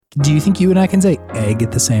Do you think you and I can say egg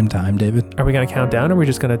at the same time, David? Are we going to count down, or are we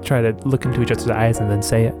just going to try to look into each other's eyes and then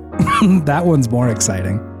say it? That one's more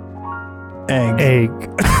exciting. Egg. Egg.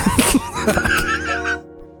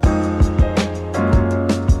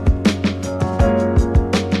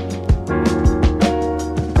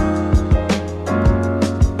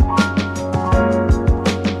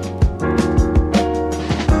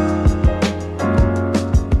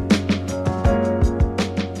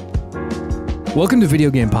 Welcome to Video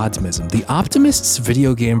Game Podtimism, the Optimist's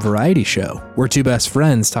video game variety show, where two best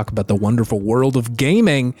friends talk about the wonderful world of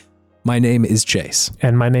gaming. My name is Chase.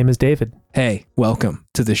 And my name is David. Hey, welcome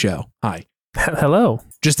to the show. Hi. Hello.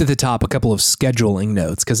 Just at the top, a couple of scheduling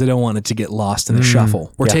notes, because I don't want it to get lost in the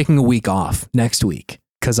shuffle. We're taking a week off next week,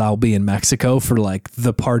 because I'll be in Mexico for like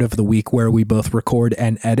the part of the week where we both record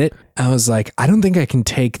and edit. I was like, I don't think I can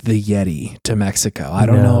take the Yeti to Mexico. I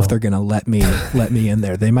don't know if they're going to let me in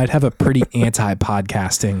there. They might have a pretty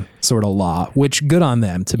anti-podcasting sort of law, which good on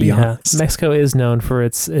them, to be honest. Mexico is known for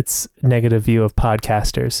its negative view of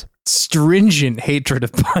podcasters. Stringent hatred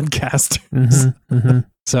of podcasters. Mm-hmm, mm-hmm.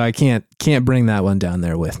 So I can't bring that one down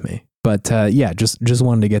there with me. But yeah, just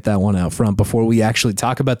wanted to get that one out front before we actually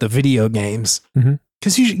talk about the video games. Mm-hmm.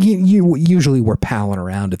 Because you usually we're palling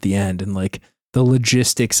around at the end, and like the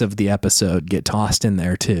logistics of the episode get tossed in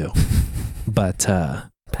there too. But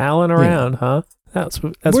palling around, huh? That's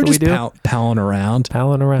what we do. Palling around.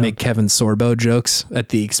 Palling around. Make Kevin Sorbo jokes at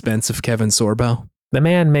the expense of Kevin Sorbo. The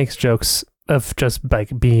man makes jokes of just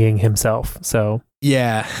like being himself. So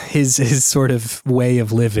yeah, his sort of way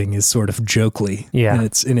of living is sort of jokely. Yeah,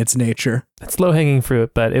 in its nature. It's low hanging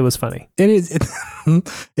fruit, but it was funny. It is.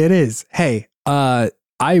 It is. Hey. I'm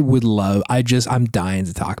dying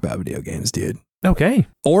to talk about video games, dude. Okay.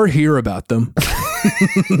 Or hear about them.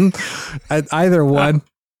 Either one.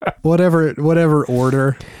 Whatever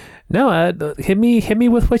order. No, hit me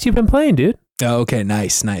with what you've been playing, dude. Oh, okay,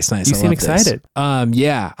 nice. You seem excited.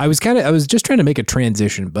 Yeah, I was just trying to make a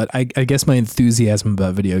transition, but I guess my enthusiasm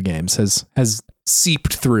about video games has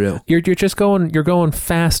seeped through. You're going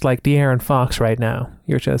fast like De'Aaron Fox right now.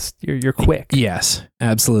 You're quick. Yes,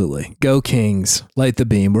 absolutely. Go Kings, light the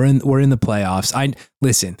beam. We're in the playoffs.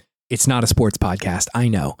 Listen, it's not a sports podcast, I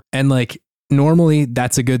know. And like normally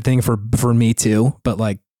that's a good thing for me too, but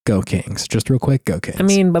like go Kings. Just real quick, go Kings. I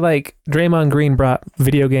mean, but like Draymond Green brought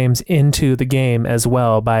video games into the game as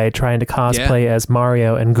well by trying to cosplay as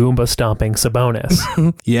Mario and Goomba stomping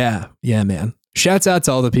Sabonis. Yeah, man. Shouts out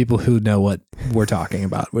to all the people who know what we're talking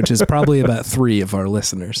about, which is probably about 3 of our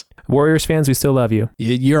listeners. Warriors fans, we still love you.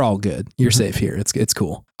 You're all good. You're safe here. It's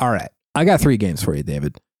cool. All right. I got 3 games for you,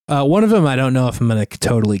 David. One of them I don't know if I'm going to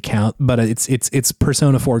totally count, but it's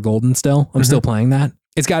Persona 4 Golden still. I'm still playing that.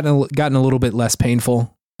 It's gotten a little bit less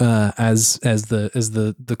painful as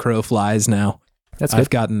the crow flies now. That's good. I've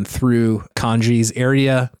gotten through Kanji's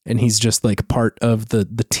area, and he's just like part of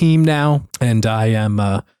the team now, and I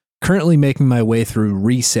am currently making my way through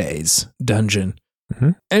Risei's dungeon,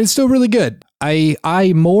 and it's still really good.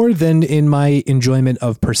 I more than in my enjoyment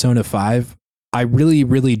of Persona 5, I really,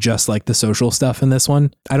 really just like the social stuff in this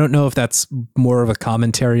one. I don't know if that's more of a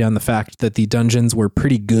commentary on the fact that the dungeons were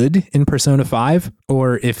pretty good in Persona 5,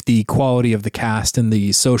 or if the quality of the cast and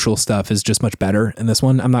the social stuff is just much better in this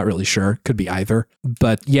one. I'm not really sure. Could be either.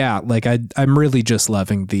 But yeah, like I'm really just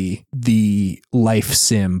loving the life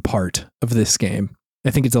sim part of this game. I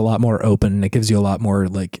think it's a lot more open, and it gives you a lot more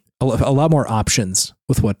more options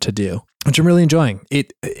with what to do, which I'm really enjoying.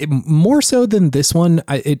 It more so than this one.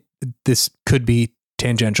 This could be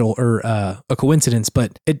tangential or a coincidence,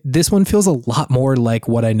 but this one feels a lot more like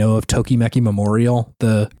what I know of Tokimeki Memorial,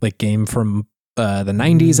 the like game from the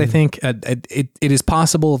 90s, I think. It is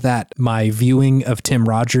possible that my viewing of Tim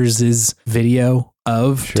Rogers' video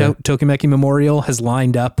of Tokimeki Memorial has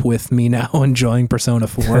lined up with me now enjoying Persona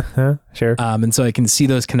 4. Sure. And so I can see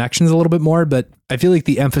those connections a little bit more, but I feel like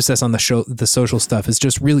the emphasis on the social stuff is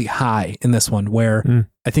just really high in this one, where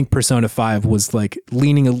I think Persona 5 was like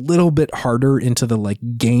leaning a little bit harder into the like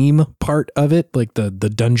game part of it, like the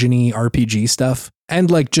dungeony RPG stuff. And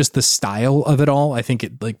like just the style of it all. I think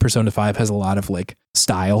it like Persona 5 has a lot of like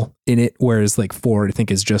style in it, whereas like 4 I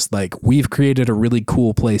think is just like, we've created a really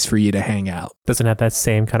cool place for you to hang out. Doesn't have that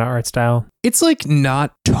same kind of art style. It's like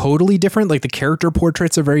not totally different. Like the character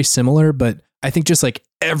portraits are very similar, but I think just like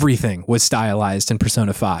everything was stylized in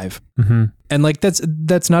Persona 5. Mm-hmm. And like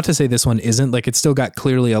that's not to say this one isn't. Like it's still got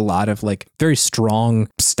clearly a lot of like very strong,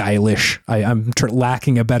 stylish, I'm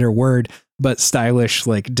lacking a better word, but stylish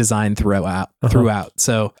like design throughout.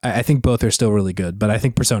 So I think both are still really good, but I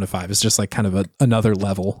think Persona 5 is just like kind of another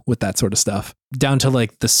level with that sort of stuff, down to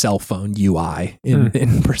like the cell phone UI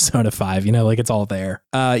in Persona 5, you know, like it's all there.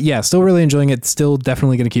 Still really enjoying it. Still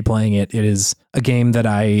definitely going to keep playing it. It is a game that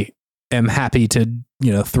I am happy to,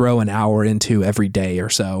 you know, throw an hour into every day or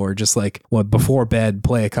so, or just like before bed,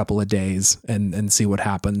 play a couple of days and see what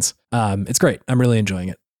happens. It's great. I'm really enjoying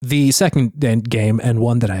it. The second game, and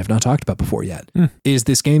one that I have not talked about before yet, is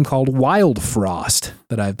this game called Wild Frost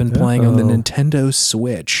that I've been playing on the Nintendo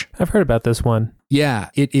Switch. I've heard about this one. Yeah,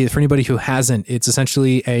 it is. For anybody who hasn't, it's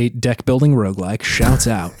essentially a deck building roguelike. Shouts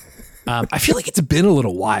out. I feel like it's been a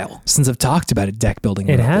little while since I've talked about a deck building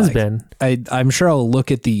roguelike. It has been. I'm sure I'll look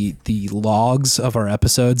at the logs of our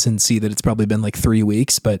episodes and see that it's probably been like 3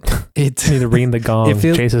 weeks, but it's need to ring the gong.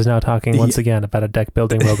 Chase is now talking once again about a deck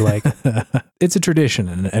building roguelike. It's a tradition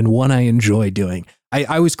and one I enjoy doing.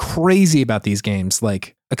 I was crazy about these games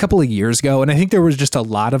like a couple of years ago, and I think there was just a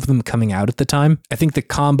lot of them coming out at the time. I think the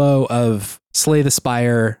combo of Slay the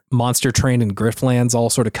Spire, Monster Train, and Griftlands all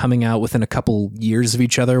sort of coming out within a couple years of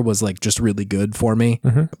each other was like just really good for me.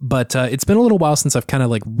 Mm-hmm. But it's been a little while since I've kind of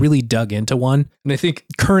like really dug into one. And I think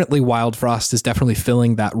currently Wild Frost is definitely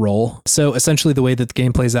filling that role. So essentially the way that the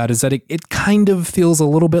game plays out is that it kind of feels a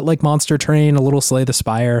little bit like Monster Train, a little Slay the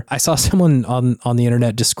Spire. I saw someone on the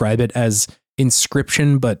internet describe it as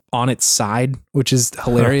Inscription, but on its side, which is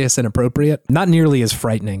hilarious and appropriate. Not nearly as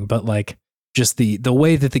frightening, but like just the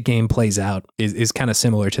way that the game plays out is kind of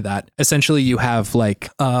similar to that. Essentially, you have like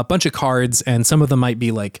a bunch of cards, and some of them might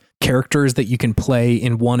be like characters that you can play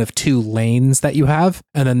in one of two lanes that you have,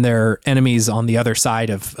 and then there are enemies on the other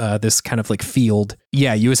side of this kind of like field.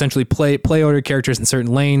 Yeah, you essentially play order characters in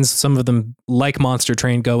certain lanes. Some of them, like Monster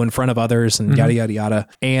Train, go in front of others and yada, yada, yada.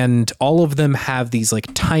 And all of them have these like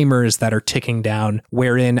timers that are ticking down,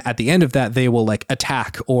 wherein at the end of that, they will like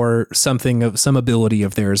attack, or something of some ability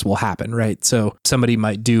of theirs will happen, right? So somebody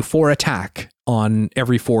might do 4 attack on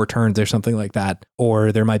every 4 turns or something like that.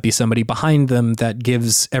 Or there might be somebody behind them that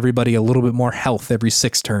gives everybody a little bit more health every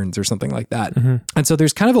 6 turns or something like that. Mm-hmm. And so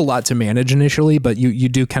there's kind of a lot to manage initially, but you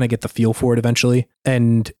do kind of get the feel for it eventually.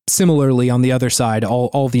 And similarly, on the other side,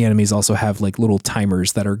 all the enemies also have like little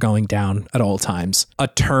timers that are going down at all times. A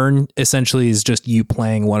turn essentially is just you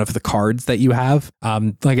playing one of the cards that you have.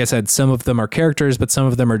 Like I said, some of them are characters, but some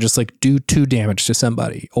of them are just like do 2 damage to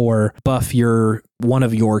somebody, or buff one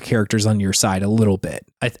of your characters on your side a little bit.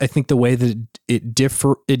 I think the way that it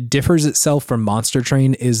differs itself from Monster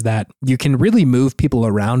Train is that you can really move people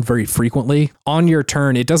around very frequently. On your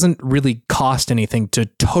turn, it doesn't really cost anything to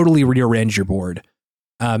totally rearrange your board.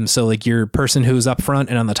 So like your person who's up front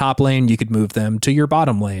and on the top lane, you could move them to your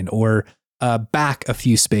bottom lane, or back a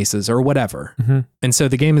few spaces or whatever. Mm-hmm. And so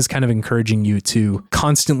the game is kind of encouraging you to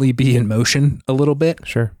constantly be in motion a little bit.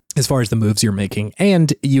 Sure. As far as the moves you're making.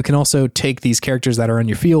 And you can also take these characters that are on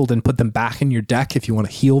your field and put them back in your deck if you want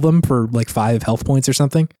to heal them for like 5 health points or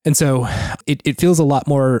something. And so it feels a lot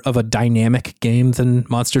more of a dynamic game than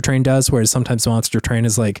Monster Train does, whereas sometimes Monster Train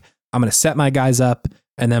is like, I'm going to set my guys up,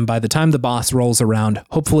 and then by the time the boss rolls around,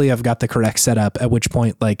 hopefully I've got the correct setup, at which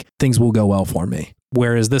point like things will go well for me.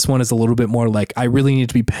 Whereas this one is a little bit more like, I really need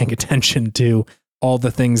to be paying attention to all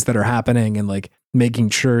the things that are happening and like making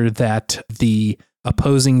sure that the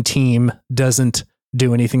opposing team doesn't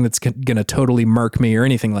do anything that's going to totally murk me or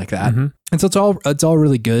anything like that. Mm-hmm. And so it's all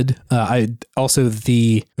really good. Also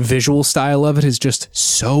the visual style of it is just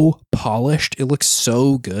so polished. It looks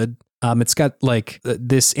so good. It's got like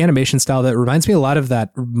this animation style that reminds me a lot of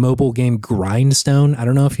that mobile game Grindstone. I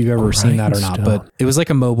don't know if you've ever seen that or not, but it was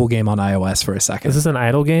like a mobile game on iOS for a second. Is this an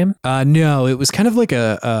idle game? No, it was kind of like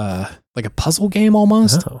a puzzle game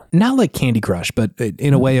almost. Oh. Not like Candy Crush, but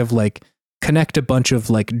in a way of like connect a bunch of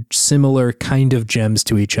like similar kind of gems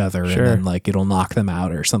to each other, and then like it'll knock them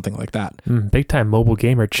out or something like that. Big time mobile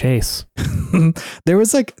gamer Chase. There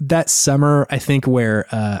was like that summer, I think, where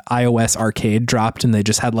iOS Arcade dropped and they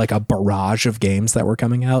just had like a barrage of games that were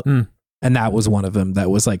coming out. And that was one of them that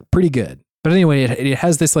was like pretty good. But anyway, it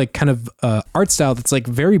has this like kind of art style that's like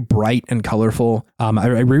very bright and colorful. I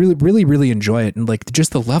really, really, really enjoy it. And like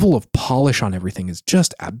just the level of polish on everything is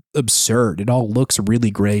just absurd. It all looks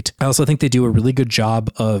really great. I also think they do a really good job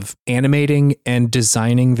of animating and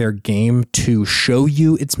designing their game to show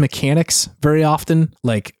you its mechanics very often.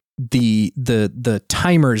 Like the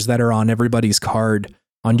timers that are on everybody's card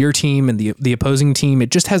on your team and the opposing team.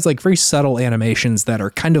 It just has like very subtle animations that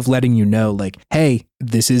are kind of letting you know like, hey,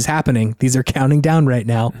 this is happening. These are counting down right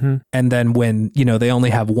now. Mm-hmm. And then when, they only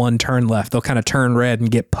have one turn left, they'll kind of turn red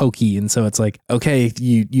and get pokey. And so it's like, okay,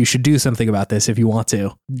 you should do something about this if you want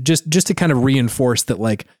to. Just to kind of reinforce that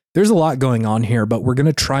like, there's a lot going on here, but we're going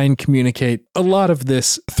to try and communicate a lot of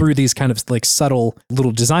this through these kind of like subtle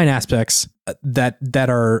little design aspects that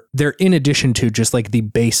they're in addition to just like the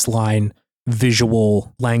baseline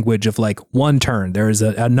visual language of like one turn. There is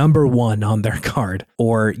a number 1 on their card,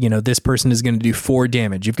 or, this person is going to do 4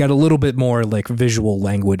 damage. You've got a little bit more like visual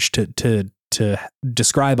language to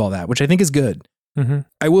describe all that, which I think is good. Mm-hmm.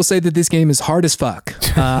 I will say that this game is hard as fuck.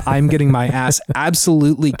 I'm getting my ass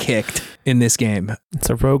absolutely kicked in this game. It's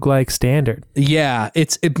a roguelike standard. Yeah,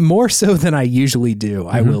 it's more so than I usually do,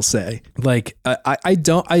 I will say. Like,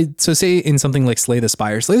 so say in something like Slay the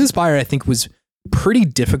Spire. Slay the Spire, I think, was pretty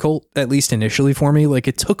difficult, at least initially for me. Like,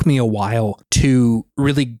 it took me a while to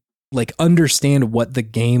really like understand what the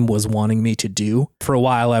game was wanting me to do. For a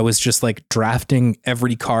while, I was just like drafting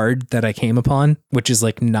every card that I came upon, which is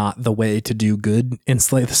like not the way to do good in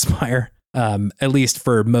Slay the Spire, at least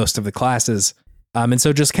for most of the classes. And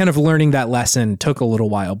so just kind of learning that lesson took a little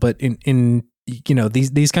while, but in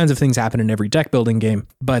these kinds of things happen in every deck building game.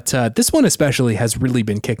 But this one especially has really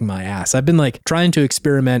been kicking my ass. I've been like trying to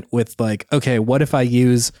experiment with like, okay, what if I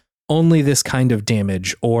use only this kind of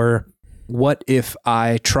damage? Or what if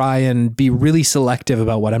I try and be really selective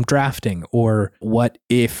about what I'm drafting? Or what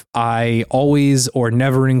if I always or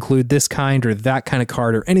never include this kind or that kind of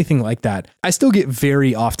card or anything like that? I still get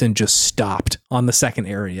very often just stopped on the second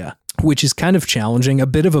area, which is kind of challenging, a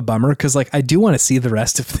bit of a bummer, because like I do want to see the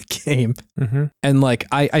rest of the game. Mm-hmm. And like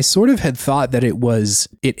I sort of had thought that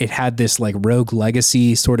it had this like Rogue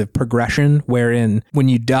Legacy sort of progression wherein when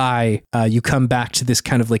you die, you come back to this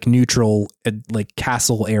kind of like neutral like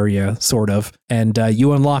castle area sort of, and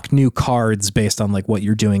you unlock new cards based on like what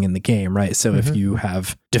you're doing in the game, right? So if you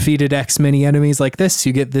have defeated X many enemies like this,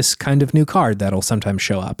 you get this kind of new card that'll sometimes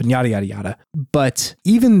show up and yada, yada, yada. But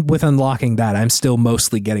even with unlocking that, I'm still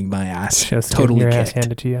mostly getting my ass just totally your kicked. Ass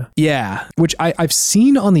handed to you. Yeah, which I've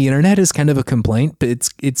seen on the internet as kind of a complaint, but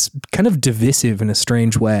it's kind of divisive in a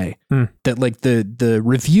strange way. That like the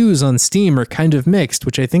reviews on Steam are kind of mixed,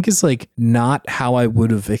 which I think is like not how I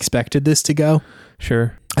would have expected this to go.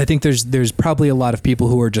 Sure. I think there's probably a lot of people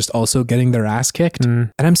who are just also getting their ass kicked.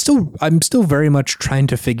 And I'm still very much trying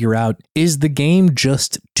to figure out, is the game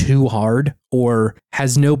just too hard, or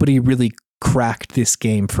has nobody really cracked this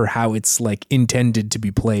game for how it's like intended to be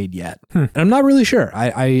played yet? And I'm not really sure.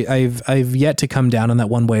 I've yet to come down on that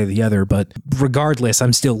one way or the other, but regardless,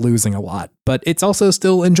 I'm still losing a lot. But it's also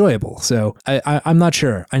still enjoyable. So I'm not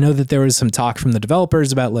sure. I know that there was some talk from the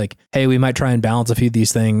developers about like, hey, we might try and balance a few of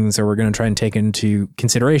these things, or we're going to try and take into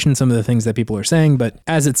consideration some of the things that people are saying. But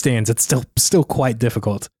as it stands, it's still quite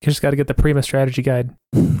difficult. You just got to get the Prima strategy guide.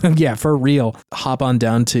 Yeah, for real. Hop on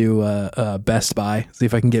down to Best Buy, see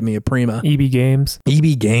if I can get me a Prima. EB Games.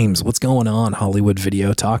 EB Games. What's going on, Hollywood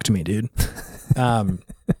Video? Talk to me, dude.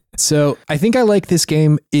 So I think I like this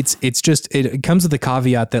game. It comes with the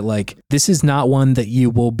caveat that like, this is not one that you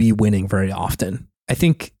will be winning very often. I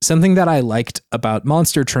think something that I liked about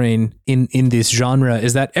Monster Train in this genre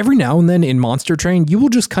is that every now and then in Monster Train, you will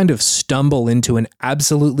just kind of stumble into an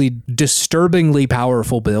absolutely disturbingly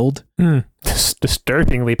powerful build.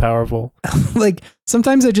 Disturbingly powerful. Like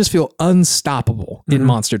sometimes I just feel unstoppable in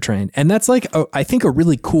Monster Train. And that's like, I think a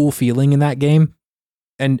really cool feeling in that game.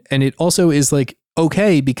 And it also is like,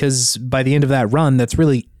 okay, because by the end of that run, that's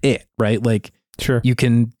really it, right? Like, sure, you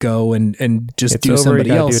can go and just it's do over, somebody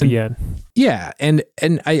else. Do it again. Yeah, and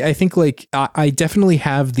I think like I definitely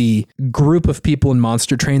have the group of people in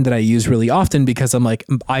Monster Train that I use really often, because I'm like,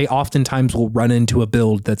 I oftentimes will run into a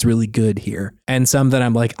build that's really good here, and some that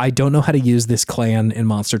I'm like, I don't know how to use this clan in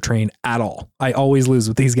Monster Train at all. I always lose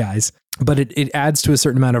with these guys. But it adds to a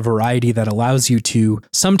certain amount of variety that allows you to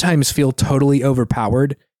sometimes feel totally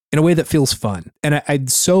overpowered in a way that feels fun. And I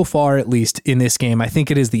so far, at least in this game, I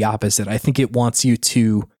think it is the opposite. I think it wants you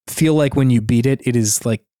to feel like when you beat it, it is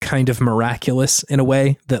like kind of miraculous in a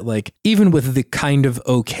way that like, even with the kind of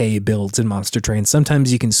okay builds in Monster Train,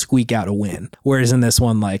 sometimes you can squeak out a win. Whereas in this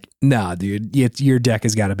one, like, nah, dude, your deck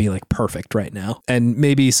has got to be like perfect right now. And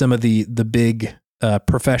maybe some of the big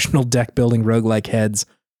professional deck building roguelike heads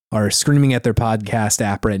are screaming at their podcast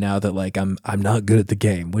app right now that like I'm not good at the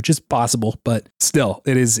game, which is possible, but still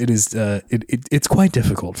it's quite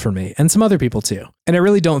difficult for me and some other people too. And I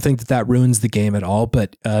really don't think that ruins the game at all,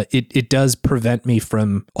 but it does prevent me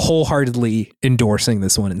from wholeheartedly endorsing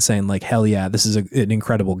this one and saying like, hell yeah, this is an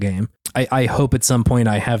incredible game. I hope at some point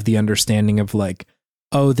I have the understanding of like,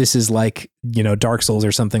 oh, this is like, Dark Souls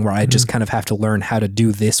or something where I just kind of have to learn how to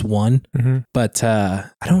do this one. But I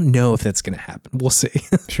don't know if that's going to happen. We'll see.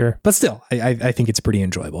 Sure. But still, I think it's pretty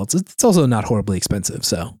enjoyable. It's also not horribly expensive.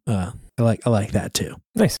 So I like that too.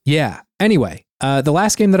 Nice. Yeah. Anyway, the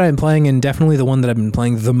last game that I've been playing, and definitely the one that I've been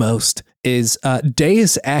playing the most, is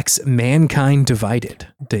Deus Ex Mankind Divided,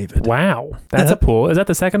 David. Wow. That's a pull. Is that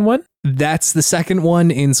the second one? That's the second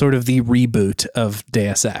one in sort of the reboot of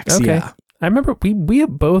Deus Ex. Okay. Yeah. I remember we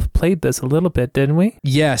have both played this a little bit, didn't we?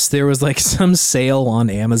 Yes, there was like some sale on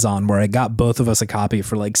Amazon where I got both of us a copy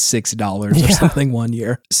for like $6 or something one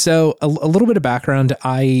year. So a little bit of background.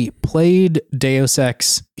 I played Deus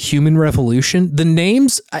Ex Human Revolution. The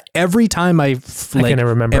names, every time I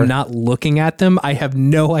am not looking at them, I have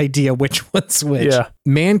no idea which one's which. Yeah.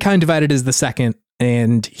 Mankind Divided is the second,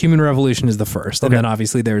 and Human Revolution is the first. And then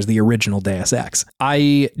obviously there's the original Deus Ex.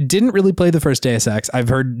 I didn't really play the first Deus Ex. I've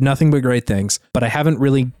heard nothing but great things, but I haven't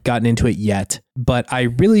really gotten into it yet. But I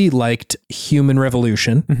really liked Human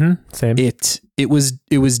Revolution. Same. It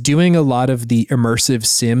was doing a lot of the immersive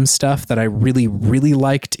sim stuff that I really, really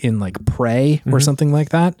liked in like Prey or something like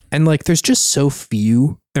that. And like, there's just so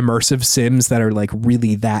few immersive sims that are like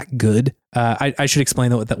really that good. I should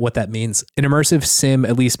explain what that means. An immersive sim,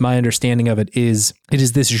 at least my understanding of it is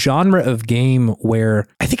this genre of game where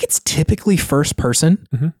I think it's typically first person,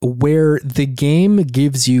 where the game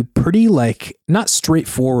gives you pretty like, not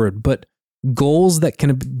straightforward, but goals that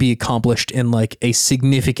can be accomplished in like a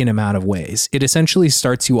significant amount of ways. It essentially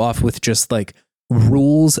starts you off with just like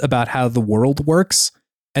rules about how the world works,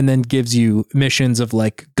 and then gives you missions of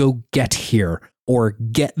like, go get here, or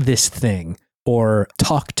get this thing, or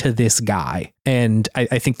talk to this guy. And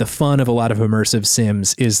I think the fun of a lot of immersive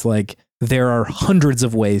sims is like, there are hundreds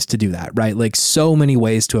of ways to do that, right? Like so many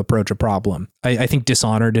ways to approach a problem. I think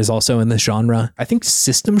Dishonored is also in this genre. I think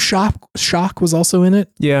System Shock was also in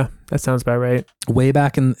it. Yeah, that sounds about right. Way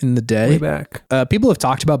back in the day. Way back. People have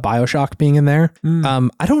talked about BioShock being in there.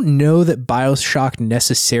 I don't know that BioShock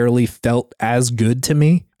necessarily felt as good to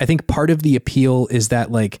me. I think part of the appeal is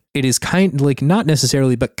that like, it is kind like not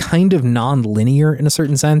necessarily, but kind of non-linear in a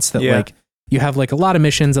certain sense that like you have like a lot of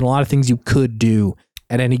missions and a lot of things you could do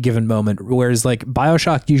at any given moment, whereas like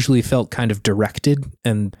BioShock usually felt kind of directed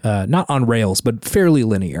and not on rails, but fairly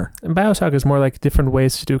linear. And BioShock is more like different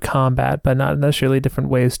ways to do combat, but not necessarily different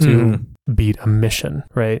ways to beat a mission,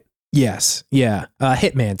 right? Yes. Yeah.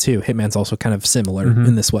 Hitman too. Hitman's also kind of similar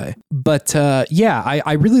in this way. But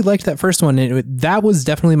I really liked that first one. That was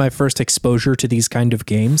definitely my first exposure to these kind of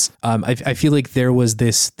games. I feel like there was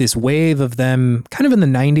this wave of them kind of in the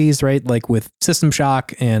 90s, right? Like with System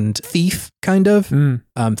Shock and Thief kind of.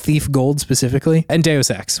 Thief Gold specifically, and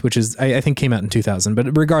Deus Ex, which is I think came out in 2000.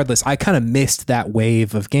 But regardless, I kind of missed that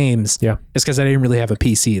wave of games. Yeah, just because I didn't really have a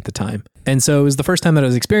PC at the time, and so it was the first time that I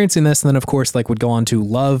was experiencing this. And then of course, like would go on to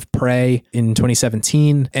love Prey in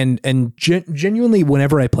 2017, and genuinely,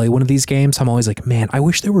 whenever I play one of these games, I'm always like, man, I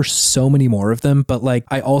wish there were so many more of them. But like,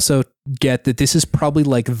 I also get that this is probably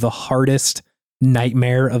like the hardest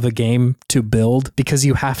nightmare of a game to build, because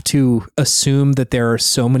you have to assume that there are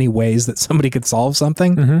so many ways that somebody could solve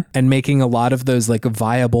something, and making a lot of those like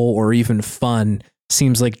viable or even fun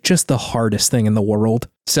seems like just the hardest thing in the world.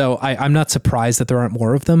 So I'm not surprised that there aren't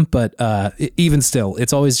more of them, but even still,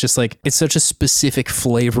 it's always just like, it's such a specific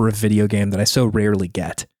flavor of video game that I so rarely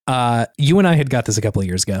get. You and I had got this a couple of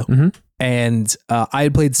years ago, and I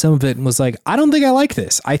had played some of it and was like, I don't think I like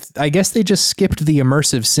this. I guess they just skipped the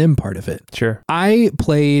immersive sim part of it. Sure. I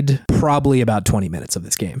played probably about 20 minutes of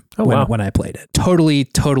this game when I played it.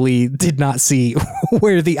 Totally did not see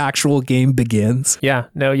where the actual game begins. Yeah,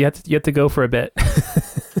 no, you have to go for a bit.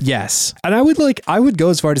 Yes. And I would go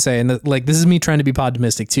as far to say, and like, this is me trying to be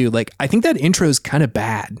optimistic too. Like, I think that intro is kind of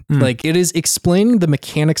bad. Like, it is explaining the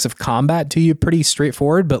mechanics of combat to you pretty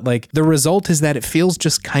straightforward, but like the result is that it feels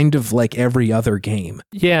just kind of like every other game.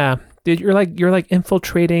 Yeah. Dude, you're like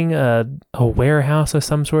infiltrating a warehouse of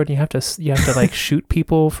some sort. And you have to like shoot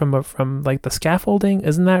people from like the scaffolding.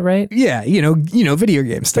 Isn't that right? Yeah, video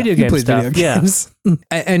game stuff. Video games. Yeah.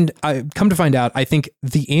 And I come to find out, I think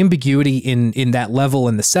the ambiguity in that level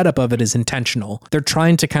and the setup of it is intentional. They're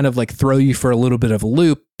trying to kind of like throw you for a little bit of a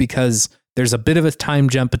loop, because there's a bit of a time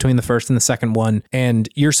jump between the first and the second one, and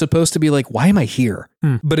you're supposed to be like, why am I here?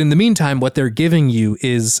 But in the meantime, what they're giving you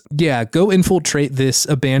is, go infiltrate this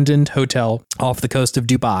abandoned hotel off the coast of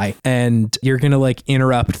Dubai, and you're going to like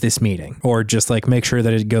interrupt this meeting or just like make sure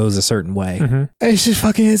that it goes a certain way. It's just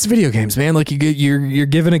it's video games, man. Like you're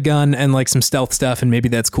given a gun and like some stealth stuff, and maybe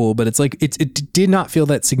that's cool, but it's like, it did not feel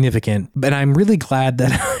that significant. But I'm really glad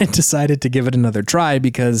that I decided to give it another try,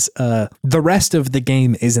 because the rest of the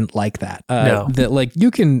game isn't like that. No. That like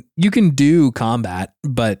you can do combat,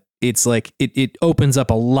 but it's like it opens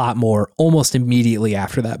up a lot more almost immediately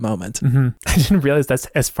after that moment. I didn't realize that's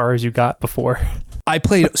as far as you got before. I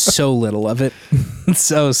played so little of it.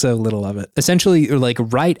 so little of it. Essentially, like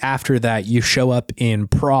right after that, you show up in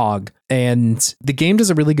Prague, and the game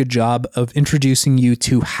does a really good job of introducing you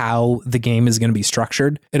to how the game is going to be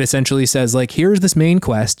structured. It essentially says like, here's this main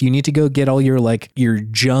quest. You need to go get all your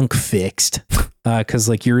junk fixed. Cause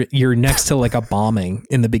like you're next to like a bombing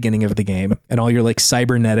in the beginning of the game, and all your like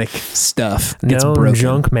cybernetic stuff gets broken.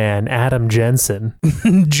 Junk man, Adam Jensen.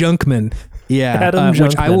 Junkman. Yeah,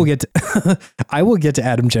 which I will get to, I will get to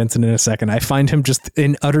Adam Jensen in a second. I find him just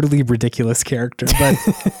an utterly ridiculous character,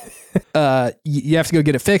 but you have to go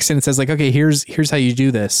get it fixed, and it says like, okay, here's how you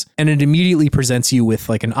do this, and it immediately presents you with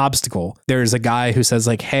like an obstacle. There's a guy who says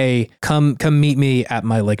like, hey, come meet me at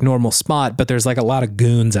my like normal spot, but there's like a lot of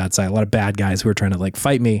goons outside, a lot of bad guys who are trying to like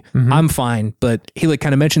fight me. I'm fine, but he like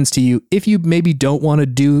kind of mentions to you, if you maybe don't want to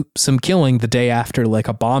do some killing the day after like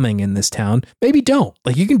a bombing in this town, maybe don't.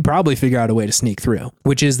 Like you can probably figure out a way to sneak through,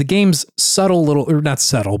 which is the game's subtle little, or not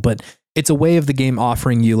subtle, but it's a way of the game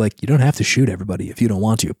offering you like, you don't have to shoot everybody if you don't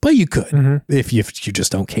want to, but you could if you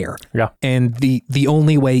just don't care. Yeah. And the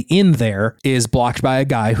only way in there is blocked by a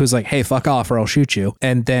guy who's like, hey, fuck off or I'll shoot you.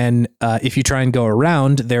 And then if you try and go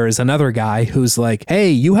around, there is another guy who's like, hey,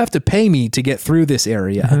 you have to pay me to get through this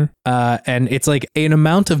area. And it's like an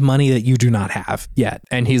amount of money that you do not have yet.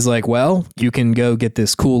 And he's like, well, you can go get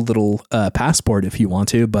this cool little passport if you want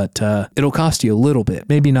to, but it'll cost you a little bit,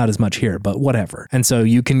 maybe not as much here, but whatever. And so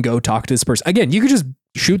you can go talk to this person. Again, you could just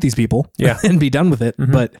shoot these people and be done with it.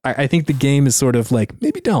 But I think the game is sort of like,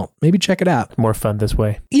 maybe don't, maybe check it out. More fun this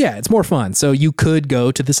way. Yeah, it's more fun. So you could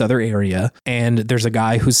go to this other area, and there's a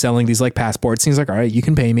guy who's selling these like passports. He's like, all right, you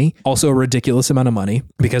can pay me also a ridiculous amount of money,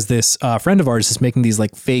 because this friend of ours is making these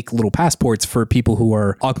like fake little passports for people who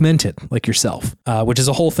are augmented like yourself, which is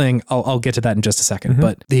a whole thing. I'll get to that in just a second.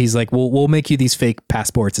 But he's like, we'll make you these fake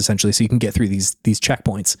passports essentially, so you can get through these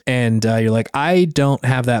checkpoints. And you're like, I don't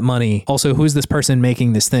have that money. Also, who's this person making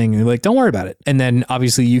this thing? And you're like, don't worry about it. And then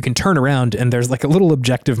obviously you can turn around, and there's like a little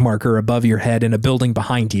objective marker above your head in a building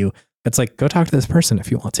behind you. It's like, go talk to this person if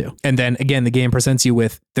you want to. And then again, the game presents you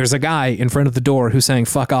with, there's a guy in front of the door who's saying,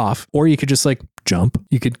 fuck off. Or you could just like jump.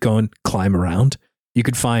 You could go and climb around. You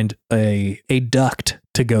could find a duct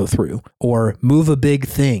to go through, or move a big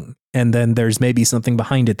thing. And then there's maybe something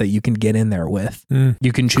behind it that you can get in there with.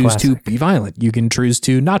 You can choose to be violent. You can choose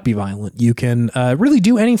to not be violent. You can really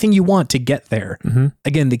do anything you want to get there.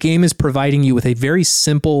 Again, the game is providing you with a very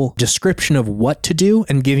simple description of what to do,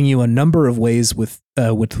 and giving you a number of ways with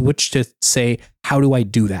which to say, how do I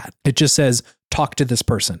do that? It just says, talk to this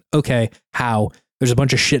person. Okay, how? There's a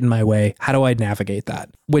bunch of shit in my way. How do I navigate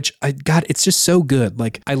that? Which it's just so good.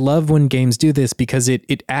 Like, I love when games do this, because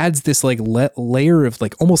it adds this like layer of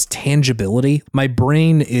like almost tangibility. My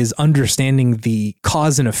brain is understanding the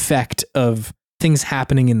cause and effect of things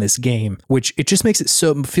happening in this game, which it just makes it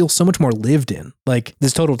feel so much more lived in. Like,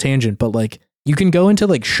 this total tangent, but like, you can go into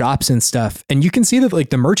like shops and stuff, and you can see that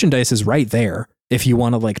like the merchandise is right there if you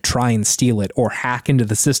want to like try and steal it or hack into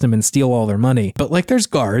the system and steal all their money. But like, there's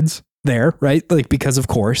guards there, right? Like, because of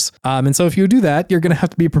course. And so if you do that, you're going to have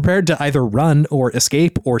to be prepared to either run or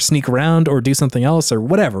escape or sneak around or do something else or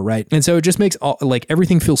whatever, right? And so it just makes like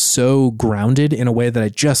everything feel so grounded in a way that I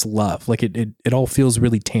just love. Like it all feels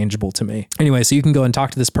really tangible to me. Anyway, so you can go and talk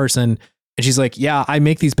to this person, and she's like, yeah, I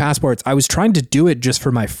make these passports. I was trying to do it just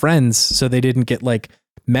for my friends so they didn't get like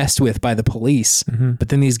messed with by the police. But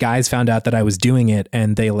then these guys found out that I was doing it,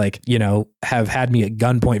 and they like, have had me at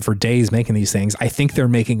gunpoint for days making these things. I think they're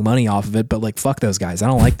making money off of it, but like, fuck those guys. I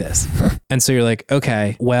don't like this. And so you're like,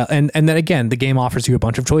 okay, well, and then again, the game offers you a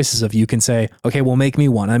bunch of choices of, you can say, okay, well, make me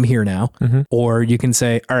one. I'm here now. Or you can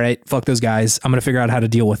say, all right, fuck those guys. I'm going to figure out how to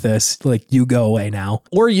deal with this. Like, you go away now.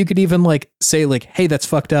 Or you could even like say like, hey, that's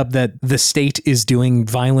fucked up that the state is doing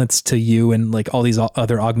violence to you and like all these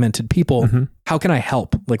other augmented people. How can I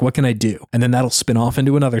help? Like, what can I do? And then that'll spin off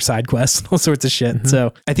into another side quest, all sorts of shit.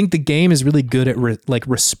 So I think the game is really good at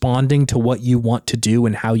responding to what you want to do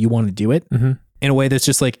and how you want to do it in a way that's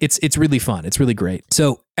just like, it's really fun. It's really great.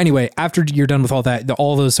 So anyway, after you're done with all that,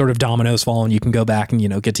 all those sort of dominoes fall and you can go back and,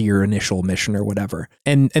 get to your initial mission or whatever.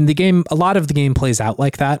 And the game, a lot of the game plays out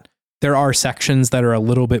like that. There are sections that are a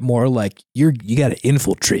little bit more like you got to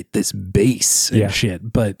infiltrate this base and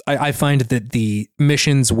shit. But I find that the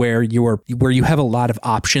missions where you have a lot of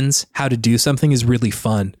options how to do something is really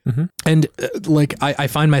fun. Mm-hmm. And I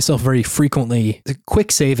find myself very frequently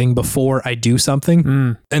quick saving before I do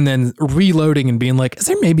something and then reloading and being like, is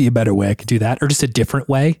there maybe a better way I could do that? Or just a different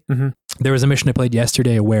way? Mm-hmm. There was a mission I played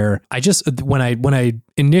yesterday where I just, when I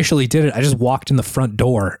initially did it, I just walked in the front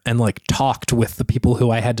door and like talked with the people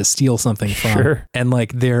who I had to steal something from. Sure. And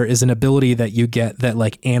like there is an ability that you get that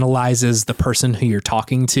like analyzes the person who you're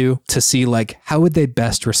talking to see like how would they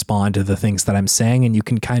best respond to the things that I'm saying, and you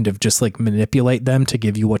can kind of just like manipulate them to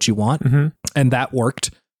give you what you want. Mm-hmm. And that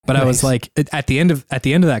worked. But nice. I was like, at the end of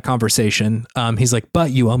that conversation, he's like, but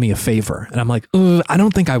you owe me a favor. And I'm like, I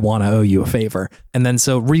don't think I want to owe you a favor. And then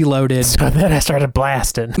so reloaded. So then I started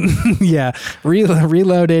blasting. Yeah.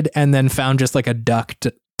 Reloaded and then found just like a duct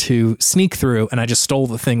to sneak through. And I just stole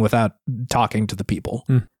the thing without talking to the people.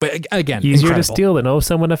 But again, easier incredible. To steal than owe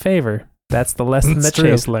someone a favor. That's the lesson that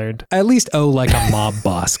Chase learned. I at least owe like a mob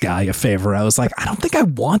boss guy a favor. I was like, I don't think I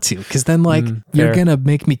want to, because then like you're going to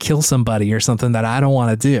make me kill somebody or something that I don't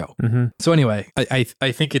want to do. Mm-hmm. So anyway, I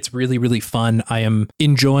think it's really, really fun. I am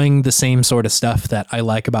enjoying the same sort of stuff that I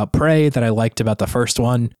like about Prey that I liked about the first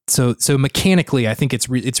one. So mechanically, I think it's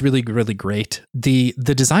really, really great. The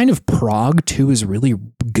design of Prague too is really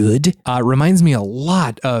good. Reminds me a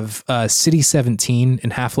lot of City 17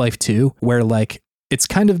 in Half-Life 2, where like it's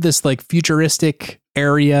kind of this like futuristic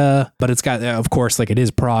area, but it's got, of course, like it is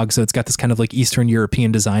Prague, so it's got this kind of like Eastern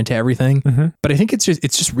European design to everything. Mm-hmm. But I think it's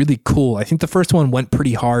just really cool. I think the first one went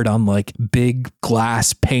pretty hard on like big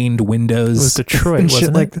glass paned windows. It was Detroit,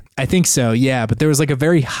 wasn't it? I think so, yeah. But there was like a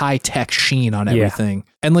very high tech sheen on everything.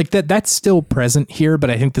 And like that's still present here, but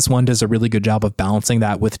I think this one does a really good job of balancing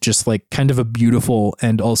that with just like kind of a beautiful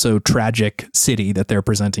and also tragic city that they're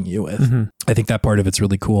presenting you with. Mm-hmm. I think that part of it's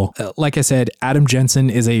really cool. Like I said, Adam Jensen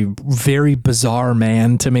is a very bizarre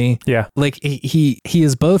man to me. Yeah. Like he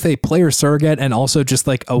is both a player surrogate and also just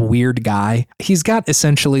like a weird guy. He's got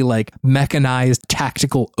essentially like mechanized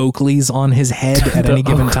tactical Oakleys on his head at any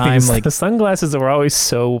given time. Like the sunglasses were always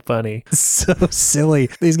so funny. So silly.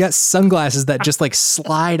 He's got sunglasses that just like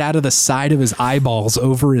slide out of the side of his eyeballs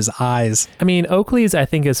over his eyes. I mean, Oakley's I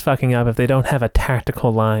think is fucking up if they don't have a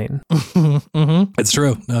tactical line. Mm-hmm. It's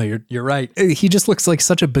true. No, you're right. He just looks like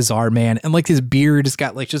such a bizarre man, and like his beard has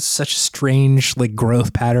got like just such strange like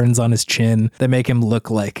growth patterns on his chin that make him look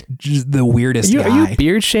like just the weirdest guy. Are you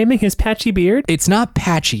beard shaming his patchy beard? It's not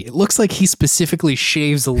patchy. It looks like he specifically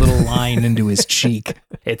shaves a little line into his cheek.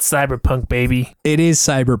 It's cyberpunk, baby. It is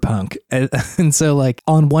cyberpunk. And so like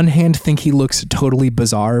on one hand, think he looks totally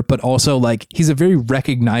bizarre, but also like he's a very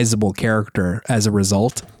recognizable character as a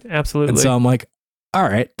result. Absolutely. And so I'm like, all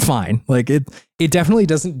right, fine. Like it definitely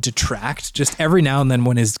doesn't detract. Just every now and then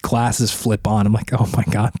when his glasses flip on, I'm like, oh my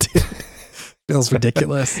God, dude. Feels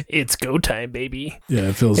ridiculous. It's go time, baby. Yeah,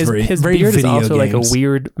 it feels his very beard is also games. Like a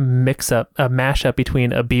weird mix-up, a mashup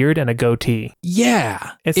between a beard and a goatee.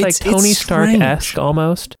 Yeah. It's like Tony Stark-esque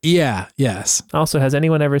almost. Yeah, yes. Also, has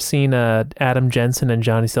anyone ever seen Adam Jensen and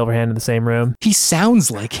Johnny Silverhand in the same room? He sounds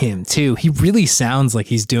like him, too. He really sounds like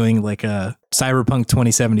he's doing like a Cyberpunk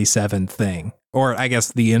 2077 thing. Or I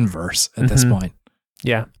guess the inverse at this point.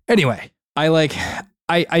 Yeah. Anyway, I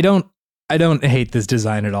don't hate this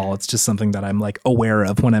design at all. It's just something that I'm like aware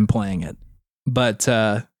of when I'm playing it. But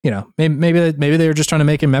maybe they were just trying to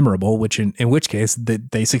make him memorable, in which case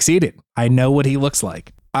they succeeded. I know what he looks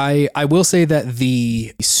like. I will say that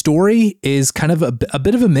the story is kind of a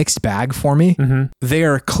bit of a mixed bag for me. Mm-hmm. They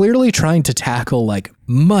are clearly trying to tackle like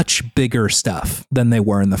much bigger stuff than they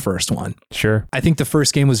were in the first one. Sure. I think the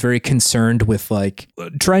first game was very concerned with like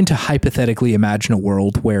trying to hypothetically imagine a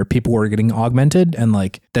world where people were getting augmented, and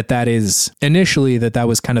like that is initially that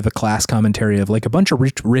was kind of a class commentary of like a bunch of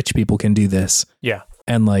rich people can do this. Yeah.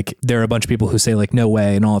 And like there are a bunch of people who say like no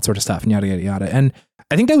way and all that sort of stuff and yada yada yada. And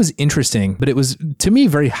I think that was interesting, but it was to me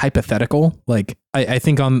very hypothetical. Like I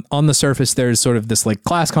think on the surface there's sort of this like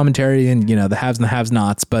class commentary and the haves and the have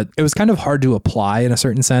nots, but it was kind of hard to apply in a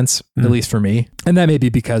certain sense, at least for me. And that may be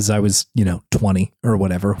because I was 20 or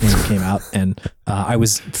whatever when it came out, and I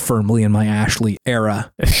was firmly in my Ashley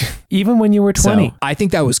era. Even when you were 20, so I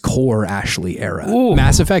think that was core Ashley era. Ooh.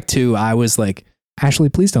 Mass Effect 2, I was like, Ashley,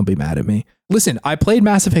 please don't be mad at me. Listen, I played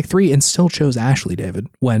Mass Effect 3 and still chose Ashley, David,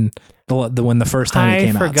 when the first time it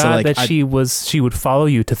came out. I forgot that she would follow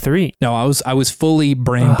you to 3. No, I was fully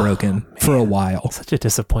brain broken for a while. Such a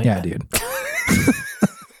disappointment. Yeah, dude.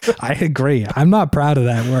 I agree. I'm not proud of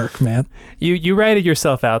that work, man. You righted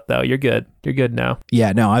yourself out though. You're good. You're good now.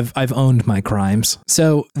 Yeah, no, I've owned my crimes.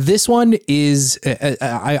 So this one is,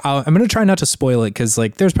 I'm going to try not to spoil it because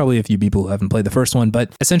like there's probably a few people who haven't played the first one,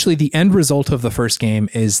 but essentially the end result of the first game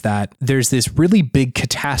is that there's this really big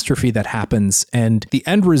catastrophe that happens, and the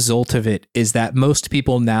end result of it is that most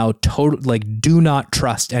people now do not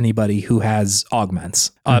trust anybody who has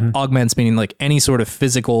augments. Augments meaning like any sort of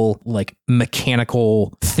physical, like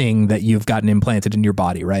mechanical thing that you've gotten implanted in your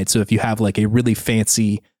body, right? So if you have like a really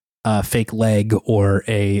fancy fake leg or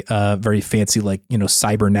a very fancy, like, you know,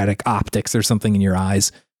 cybernetic optics or something in your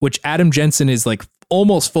eyes, which Adam Jensen is like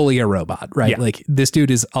almost fully a robot, right? Yeah. Like this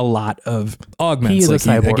dude is a lot of augments. He is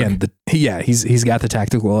like a cyborg. He's got the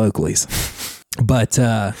tactical Oakleys. But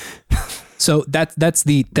so that's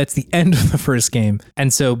the end of the first game.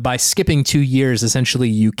 And so by skipping 2 years, essentially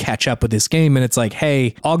you catch up with this game, and it's like,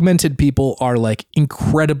 hey, augmented people are like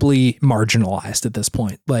incredibly marginalized at this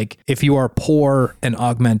point. Like if you are poor and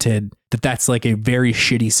augmented, that's like a very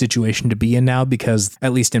shitty situation to be in now, because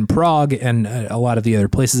at least in Prague and a lot of the other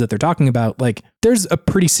places that they're talking about, like there's a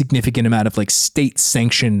pretty significant amount of like state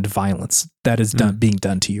sanctioned violence that is being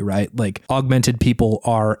done to you, right? Like augmented people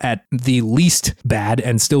are at the least bad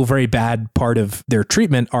and still very bad part of their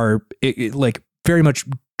treatment are like very much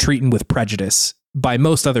treated with prejudice by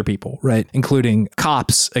most other people, right? Including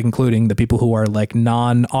cops, including the people who are like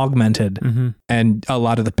non-augmented. And a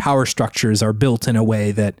lot of the power structures are built in a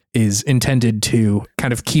way that is intended to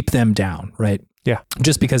kind of keep them down, right? Yeah.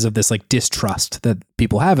 Just because of this like distrust that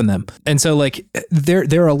people have in them. And so like there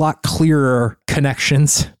are a lot clearer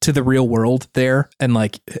connections to the real world there. And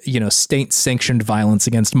like, you know, state sanctioned violence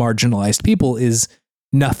against marginalized people is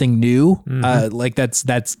nothing new. Like that's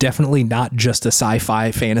definitely not just a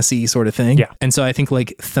sci-fi fantasy sort of thing. Yeah. And so I think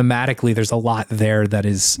like thematically there's a lot there that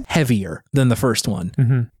is heavier than the first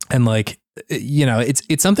one. And like, you know,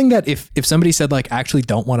 it's something that if somebody said like, I actually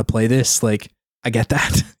don't want to play this, like I get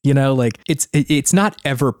that, you know, like it's not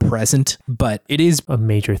ever present, but it is a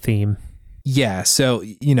major theme. Yeah. So,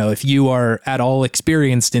 you know, if you are at all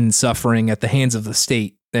experienced in suffering at the hands of the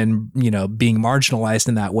state, and, you know, being marginalized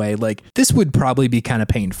in that way, like this would probably be kind of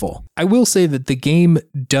painful. I will say that the game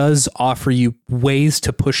does offer you ways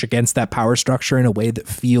to push against that power structure in a way that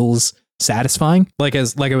feels satisfying. Like I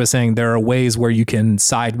was saying, there are ways where you can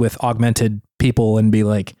side with augmented people and be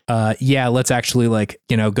like, yeah, let's actually like,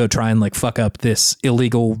 you know, go try and like fuck up this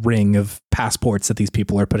illegal ring of passports that these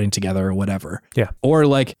people are putting together or whatever. Yeah. Or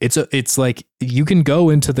like it's like you can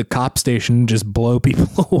go into the cop station and just blow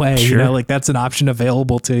people away. Sure. You know, like that's an option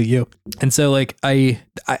available to you. And so like I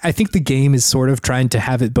think the game is sort of trying to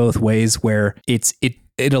have it both ways, where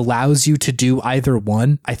it allows you to do either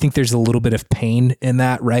one. I think there's a little bit of pain in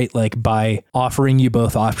that, right? Like by offering you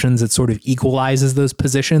both options, it sort of equalizes those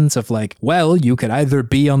positions of like, well, you could either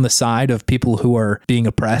be on the side of people who are being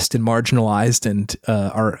oppressed and marginalized and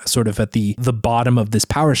are sort of at the bottom of this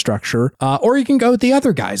power structure, or you can go with the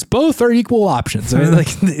other guys. Both are equal options. I mean, like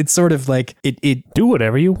it's sort of like it do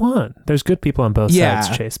whatever you want. There's good people on both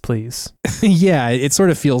sides, Chase, please. Yeah, it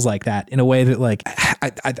sort of feels like that in a way that like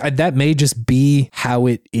I that may just be how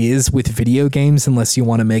it is with video games, unless you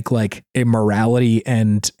want to make like a morality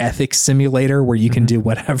and ethics simulator where you can do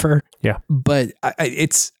whatever. Yeah. But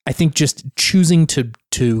I think just choosing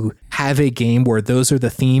to have a game where those are the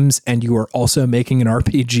themes and you are also making an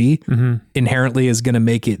RPG inherently is going to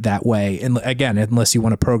make it that way. And again, unless you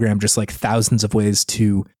want to program just like thousands of ways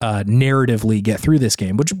to narratively get through this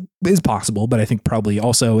game, which is possible, but I think probably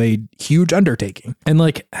also a huge undertaking. And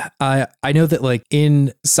like, I know that like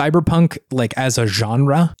in Cyberpunk, like as a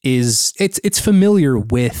genre it's familiar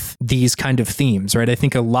with these kind of themes, right? I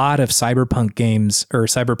think a lot of Cyberpunk games or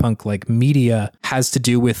Cyberpunk like media has to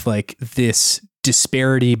do with like this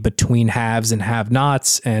disparity between haves and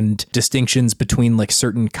have-nots and distinctions between like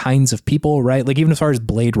certain kinds of people, right? Like even as far as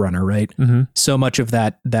Blade Runner, right? So much of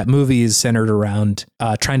that movie is centered around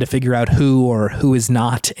trying to figure out who is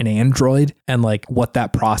not an android and like what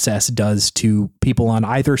that process does to people on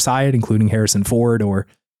either side, including Harrison Ford or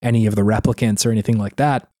any of the replicants or anything like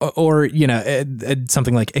that. Or, you know,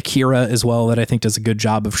 something like Akira as well, that I think does a good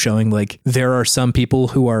job of showing like there are some people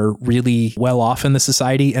who are really well off in the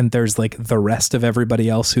society and there's like the rest of everybody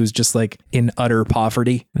else who's just like in utter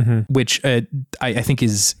poverty, which I think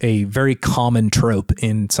is a very common trope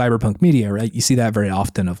in cyberpunk media, right? You see that very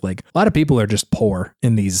often of like a lot of people are just poor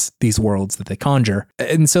in these worlds that they conjure.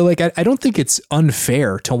 And so like I don't think it's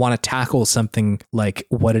unfair to want to tackle something like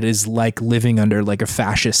what it is like living under like a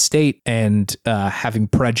fascist fascist state and having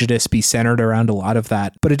prejudice be centered around a lot of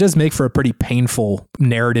that. But it does make for a pretty painful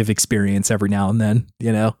narrative experience every now and then,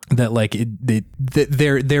 you know, that like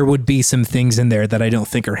there would be some things in there that I don't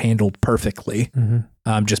think are handled perfectly. Mm-hmm.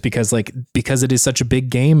 Just because it is such a big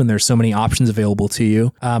game and there's so many options available to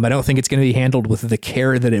you. I don't think it's going to be handled with the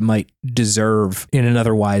care that it might deserve in an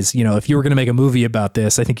otherwise, you know, if you were going to make a movie about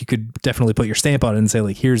this, I think you could definitely put your stamp on it and say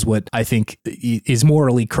like, here's what I think is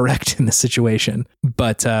morally correct in this situation.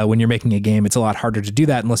 But when you're making a game, it's a lot harder to do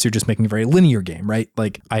that unless you're just making a very linear game, right?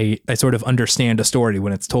 Like I sort of understand a story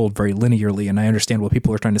when it's told very linearly, and I understand what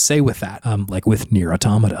people are trying to say with that, like with Nier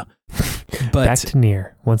Automata. But back to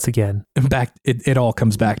Nier once again. It all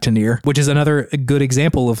comes back to Nier, which is another good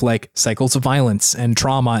example of like cycles of violence and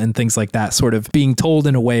trauma and things like that sort of being told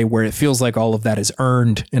in a way where it feels like all of that is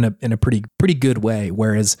earned in a pretty good way.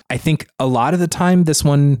 Whereas I think a lot of the time this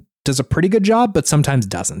one does a pretty good job, but sometimes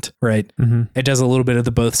doesn't, right? Mm-hmm. It does a little bit of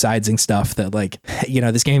the both sidesing stuff that like, you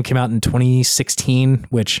know, this game came out in 2016,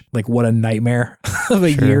 which like what a nightmare of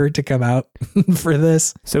a year to come out for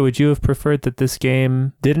this. So would you have preferred that this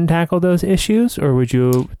game didn't tackle those issues, or would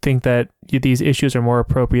you think that these issues are more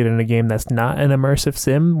appropriate in a game that's not an immersive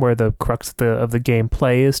sim where the crux of the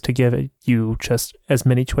gameplay is to give you just as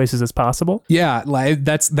many choices as possible? Yeah, like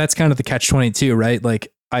that's kind of the catch-22, right?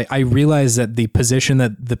 Like I realize that the position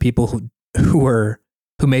that the people who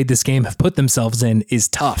made this game have put themselves in is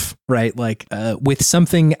tough, right? Like with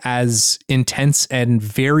something as intense and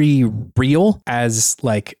very real as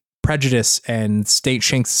like prejudice and state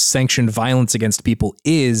sanctioned violence against people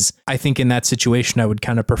is, I think in that situation, I would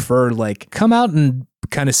kind of prefer like come out and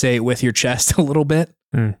kind of say it with your chest a little bit.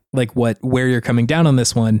 Like where you're coming down on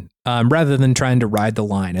this one, rather than trying to ride the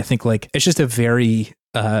line. I think like it's just a very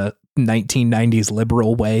 1990s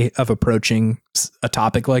liberal way of approaching a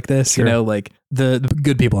topic like this. Sure. You know, like the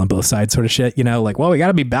good people on both sides sort of shit, you know, like, well, we got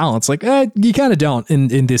to be balanced. Like, you kind of don't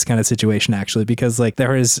in this kind of situation, actually, because like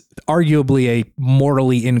there is arguably a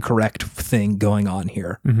morally incorrect thing going on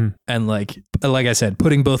here. Mm-hmm. And like I said,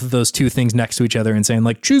 putting both of those two things next to each other and saying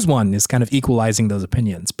like, choose one is kind of equalizing those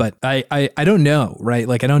opinions. But I don't know, right?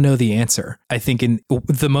 Like, I don't know the answer. I think in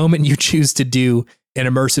the moment you choose to do an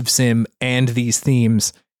immersive sim and these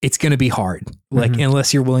themes, it's going to be hard. Like,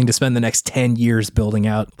 unless you're willing to spend the next 10 years building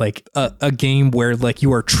out like a game where like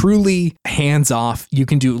you are truly hands off, you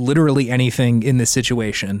can do literally anything in this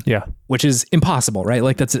situation. Yeah. Which is impossible, right?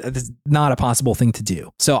 Like that's not a possible thing to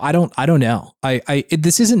do. So I don't know.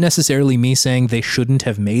 This isn't necessarily me saying they shouldn't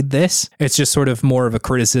have made this. It's just sort of more of a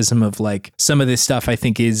criticism of like some of this stuff I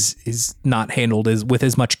think is not handled with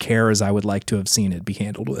as much care as I would like to have seen it be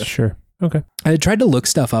handled with. Sure. Okay. I tried to look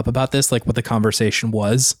stuff up about this, like what the conversation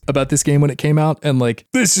was about this game when it came out, and like,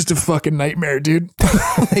 this is just a fucking nightmare, dude.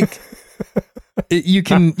 Like,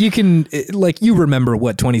 you remember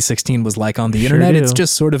what 2016 was like on the internet. It's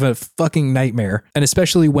just sort of a fucking nightmare. And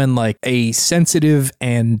especially when like a sensitive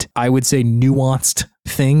and I would say nuanced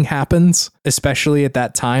thing happens, especially at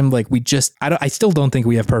that time, like I still don't think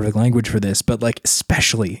we have perfect language for this, but like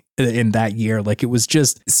especially in that year, like it was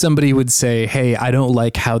just somebody would say, hey, I don't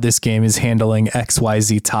like how this game is handling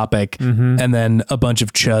XYZ topic. Mm-hmm. And then a bunch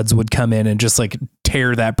of chuds would come in and just like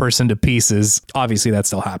tear that person to pieces. Obviously that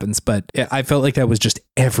still happens, but I felt like that was just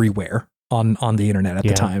everywhere on the internet at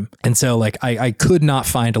the time. And so like I could not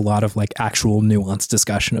find a lot of like actual nuanced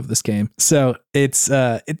discussion of this game. So it's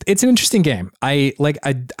an interesting game. I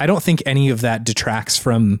don't think any of that detracts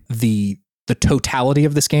from the totality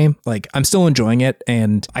of this game. Like I'm still enjoying it,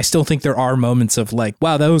 and I still think there are moments of like,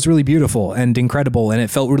 wow, that was really beautiful and incredible, and it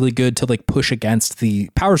felt really good to like push against the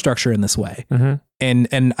power structure in this way. Mm-hmm.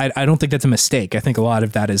 And I don't think that's a mistake. I think a lot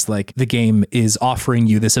of that is like the game is offering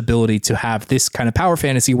you this ability to have this kind of power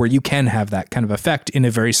fantasy where you can have that kind of effect in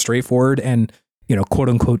a very straightforward and, you know, quote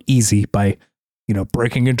unquote easy by, you know,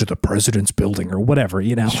 breaking into the president's building or whatever,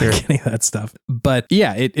 you know, sure. Like any of that stuff. But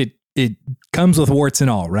yeah, it comes with warts and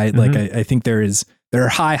all, right? Mm-hmm. Like I think there are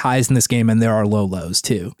high highs in this game and there are low lows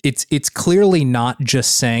too. It's clearly not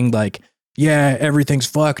just saying like, yeah, everything's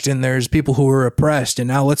fucked and there's people who are oppressed and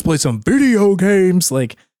now let's play some video games.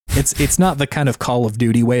 Like it's not the kind of Call of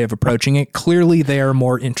Duty way of approaching it. Clearly they are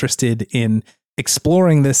more interested in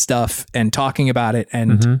exploring this stuff and talking about it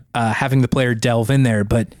and having the player delve in there.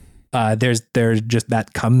 But there's just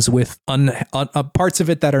that comes with parts of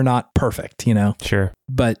it that are not perfect, you know? Sure.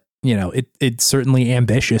 But you know, it's certainly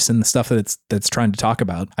ambitious in the stuff that it's trying to talk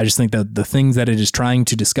about. I just think that the things that it is trying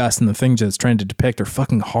to discuss and the things that it's trying to depict are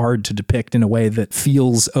fucking hard to depict in a way that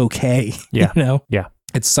feels okay. Yeah. You know? Yeah.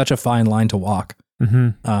 It's such a fine line to walk.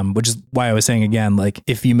 which is why I was saying again, like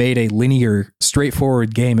if you made a linear,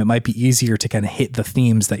 straightforward game, it might be easier to kind of hit the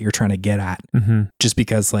themes that you're trying to get at, just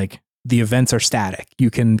because like the events are static. You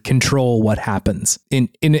can control what happens in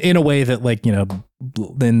a way that, like, you know,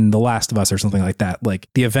 in The Last of Us or something like that, like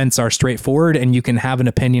the events are straightforward and you can have an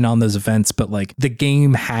opinion on those events, but like the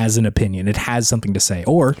game has an opinion. It has something to say,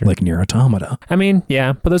 or like Nier Automata. I mean,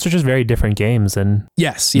 yeah, but those are just very different games than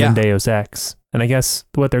Deus Ex. And I guess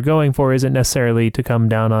what they're going for isn't necessarily to come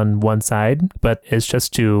down on one side, but it's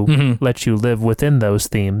just to let you live within those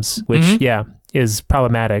themes, which, is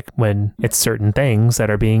problematic when it's certain things that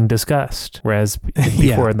are being discussed. Whereas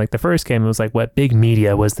before in like the first game, it was like what big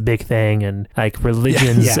media was the big thing, and like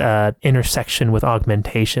religion's intersection with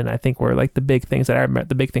augmentation, I think were like the big things that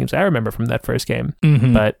I remember from that first game.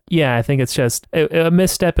 But yeah, I think it's just a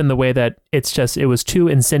misstep in the way that it was too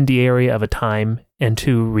incendiary of a time and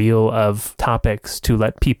too real of topics to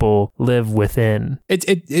let people live within.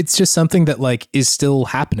 It's just something that like is still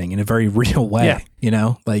happening in a very real way, you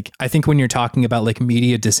know? Like I think when you're talking about like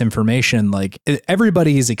media disinformation, like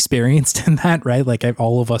everybody is experienced in that, right? Like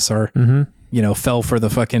all of us are, you know, fell for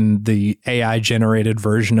the AI generated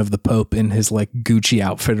version of the Pope in his like Gucci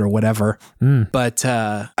outfit or whatever. But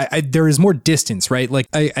there is more distance, right? Like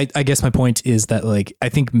I guess my point is that like I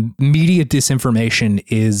think media disinformation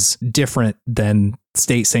is different than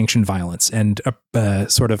state sanctioned violence and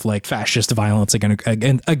sort of like fascist violence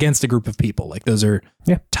against a group of people. Like those are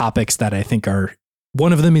topics that I think are,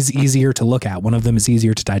 one of them is easier to look at. One of them is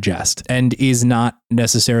easier to digest and is not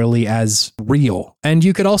necessarily as real. And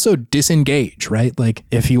you could also disengage, right? Like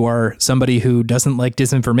if you are somebody who doesn't like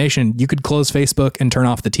disinformation, you could close Facebook and turn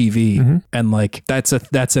off the TV. And like, that's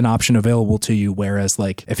an option available to you. Whereas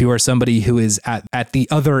like, if you are somebody who is at the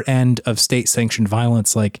other end of state sanctioned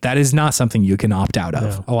violence, like that is not something you can opt out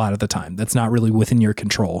of a lot of the time. That's not really within your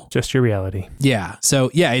control. Just your reality. Yeah.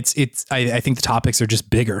 So yeah, I think the topics are just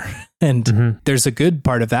bigger. And there's a good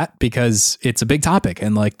part of that because it's a big topic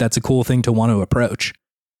and like that's a cool thing to want to approach,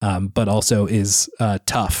 but also is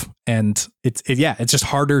tough. And it's just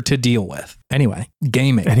harder to deal with. Anyway,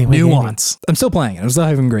 gaming, Nuance. I'm still playing it. I'm still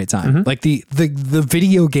having a great time. Like the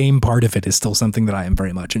video game part of it is still something that I am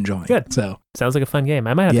very much enjoying. Good. So sounds like a fun game.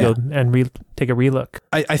 I might have to go and take a relook.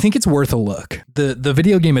 I think it's worth a look. The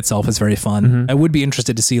video game itself is very fun. I would be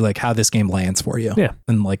interested to see like how this game lands for you. Yeah.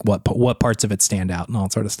 And like what parts of it stand out and all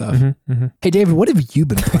that sort of stuff. Hey David, what have you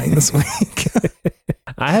been playing this week?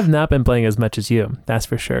 I have not been playing as much as you. That's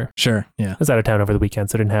for sure. Sure. Yeah. I was out of town over the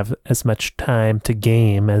weekend, so I didn't have as much time to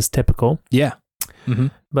game as typical. Yeah.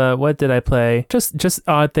 But what did I play? Just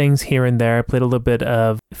odd things here and there. I played a little bit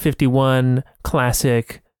of 51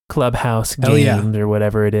 classic Clubhouse games or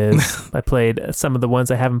whatever it is. I played some of the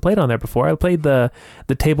ones I haven't played on there before. I played the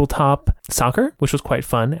tabletop soccer, which was quite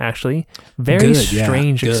fun, actually. Very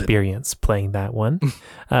strange experience playing that one.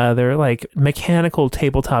 They're like mechanical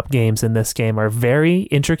tabletop games in this game are very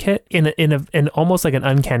intricate in almost like an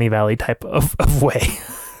Uncanny Valley type of way.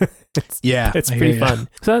 It's pretty fun.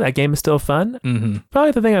 So that game is still fun.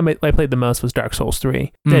 Probably the thing I played the most was Dark Souls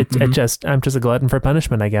 3. I'm just a glutton for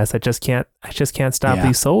punishment, I guess. I just can't stop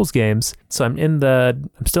these Souls games. So I'm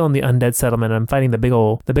still in the undead settlement. I'm fighting the big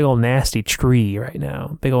old nasty tree right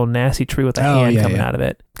now. Big old nasty tree with a hand coming out of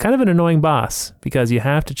it. Kind of an annoying boss because you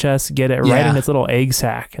have to just get it right in its little egg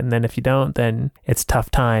sac, and then if you don't, then it's tough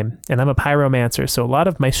time. And I'm a pyromancer, so a lot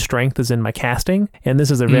of my strength is in my casting, and this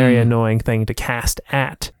is a very annoying thing to cast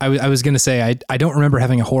at. I was going to say, I don't remember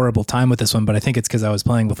having a horrible time with this one, but I think it's because I was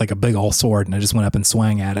playing with like a big old sword and I just went up and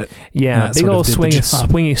swang at it. Yeah, big old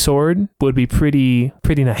swingy sword would be pretty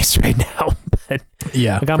nice right now. But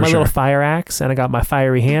yeah, I got my little fire axe and I got my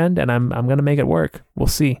fiery hand, and I'm going to make it work. We'll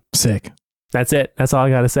see. Sick. That's it. That's all I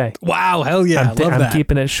got to say. Wow. Hell yeah. I love that. I'm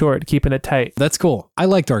keeping it short, keeping it tight. That's cool. I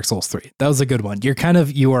like Dark Souls 3. That was a good one.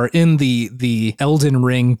 You are in the Elden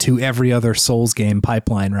Ring to every other Souls game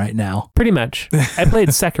pipeline right now. Pretty much. I played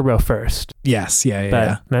Sekiro first. Yes.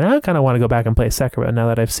 Yeah. But now I kind of want to go back and play Sekiro now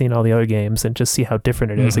that I've seen all the other games and just see how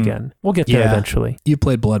different it is again. We'll get there eventually. You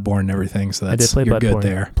played Bloodborne and everything, so that's, I did play Bloodborne. Good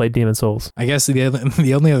there. Played Demon Souls. I guess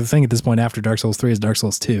the only other thing at this point after Dark Souls 3 is Dark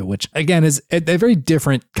Souls 2, which again is a very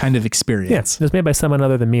different kind of experience. Yeah, it was made by someone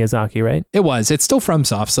other than Miyazaki, right? It was. It's still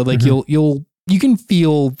FromSoft, so like you can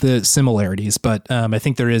feel the similarities, but I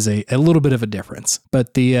think there is a little bit of a difference.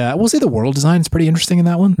 But I will say the world design is pretty interesting in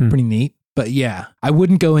that one. Pretty neat. But yeah, I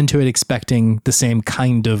wouldn't go into it expecting the same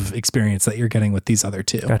kind of experience that you're getting with these other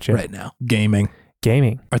two right now. Gaming.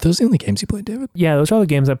 Are those the only games you played, David? Yeah, those are all the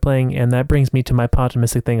games I'm playing, and that brings me to my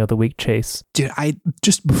optimistic thing of the week, Chase. Dude,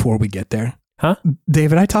 just before we get there, Huh?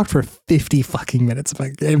 David, I talked for 50 fucking minutes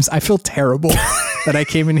about games. I feel terrible that I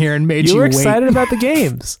came in here and made you were wait. excited about the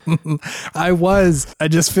games. I was. I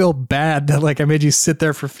just feel bad that like I made you sit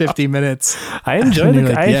there for 50 minutes. I enjoyed it.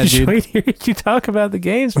 Like, I enjoyed hearing you talk about the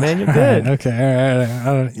games, man. You're good. Okay.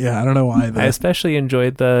 All right. I don't know why. I especially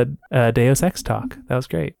enjoyed the Deus Ex talk. That was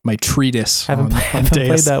great. My treatise. I haven't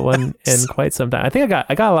played that one in quite some time. I think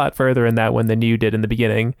I got a lot further in that one than you did in the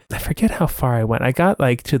beginning. I forget how far I went. I got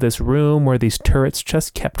like to this room where these turrets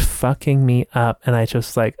just kept fucking me up, and I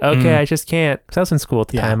just like, okay, I just can't. Because I was in school at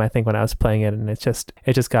the time, I think, when I was playing it, and it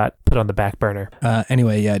just got put on the back burner.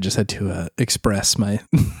 Anyway, I just had to express my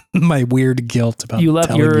my weird guilt about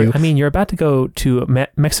I mean, you're about to go to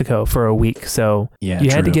Mexico for a week, so you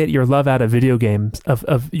had to get your love out of video games.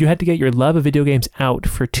 You had to get your love of video games out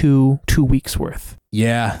for two weeks worth.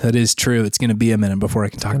 Yeah, that is true. It's going to be a minute before I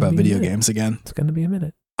can talk about video games again. It's going to be a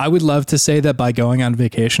minute. I would love to say that by going on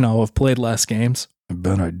vacation, I'll have played less games. I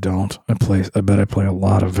bet I don't. I bet I play a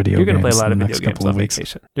lot of video games. You're going to play a lot of video games on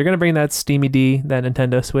vacation. You're going to bring that Steamy D, that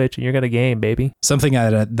Nintendo Switch, and you're going to game, baby. Something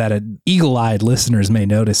that eagle-eyed listeners may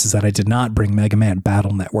notice is that I did not bring Mega Man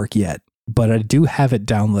Battle Network yet, but I do have it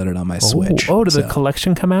downloaded on my Switch. Oh, did the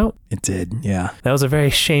collection come out? It did, yeah. That was a very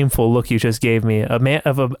shameful look you just gave me. A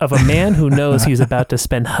man who knows he's about to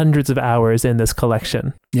spend hundreds of hours in this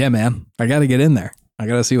collection. Yeah, man. I got to get in there. I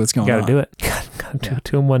got to see what's going on. Got to do it. Got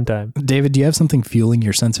to do them one time. David, do you have something fueling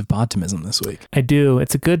your sense of optimism this week? I do.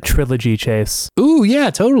 It's a good trilogy, Chase. Ooh, yeah,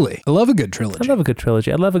 totally. I love a good trilogy.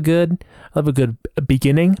 I love a good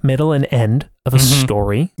beginning, middle, and end of a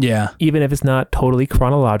story. Yeah. Even if it's not totally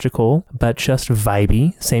chronological, but just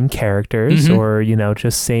vibey, same characters, or,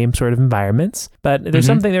 just same sort of environments. But there's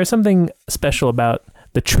something special about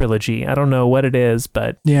the trilogy. I don't know what it is,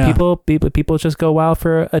 but people just go wild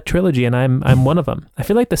for a trilogy, and I'm one of them. I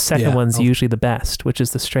feel like the second one's usually the best, which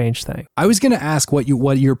is the strange thing. I was going to ask what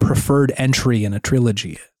your preferred entry in a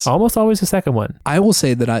trilogy is. Almost always the second one. I will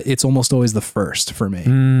say that it's almost always the first for me.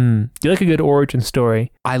 You like a good origin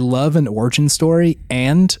story. I love an origin story,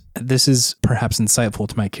 and this is perhaps insightful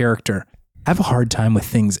to my character. I have a hard time with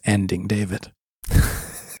things ending, David.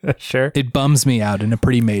 Sure. It bums me out in a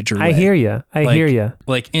pretty major way. I hear you.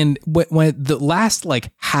 Like when the last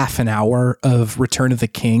half an hour of Return of the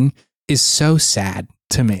King is so sad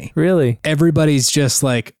to me. Really? Everybody's just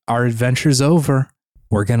like, our adventure's over.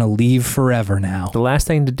 We're going to leave forever now. The last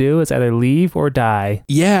thing to do is either leave or die.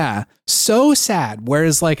 Yeah. So sad.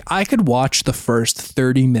 Whereas I could watch the first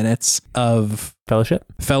 30 minutes of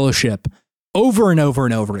Fellowship over and over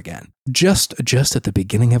and over again. Just at the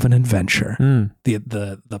beginning of an adventure.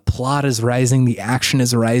 The plot is rising, the action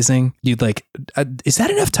is rising. You'd is that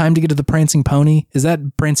enough time to get to the Prancing Pony? Is that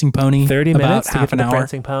Prancing Pony 30 minutes about half an hour?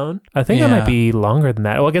 Prancing Pony? I think that might be longer than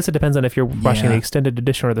that. Well, I guess it depends on if you're watching the extended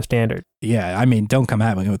edition or the standard. Yeah, I mean, don't come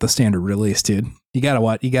at me with the standard release, dude. You gotta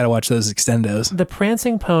watch those extendos. The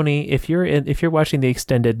Prancing Pony, if you're watching the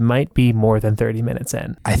extended, might be more than 30 minutes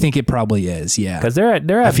in. I think it probably is, yeah. Because they're at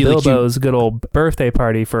Bilbo's good old birthday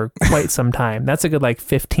party for quite some time. That's a good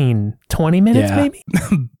 15, 20 minutes maybe.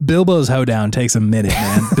 Bilbo's hoedown takes a minute,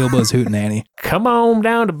 man. Bilbo's hootenanny. Come on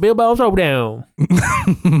down to Bilbo's hoedown.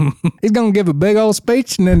 He's gonna give a big old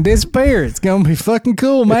speech and then disappear. It's gonna be fucking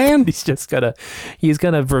cool, man. He's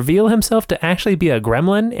gonna reveal himself to actually be a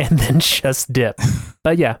gremlin and then just dip.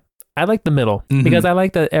 But yeah, I like the middle because I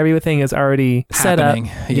like that everything is already set up.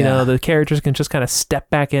 You know, the characters can just kind of step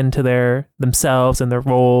back into themselves and their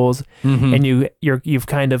roles, and you've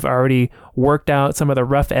kind of already worked out some of the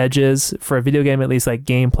rough edges for a video game, at least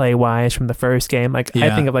gameplay wise from the first game. I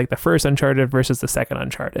think of the first Uncharted versus the second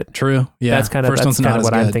Uncharted. True. Yeah. That's kind of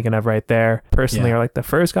what I'm thinking of right there. Personally, or the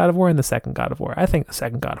first God of War and the second God of War. I think the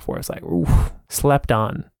second God of War is slept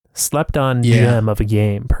on gem of a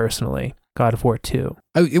game personally. God of War 2.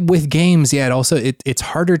 With games, it's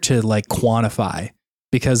harder to quantify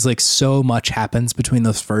because so much happens between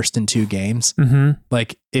those first and two games.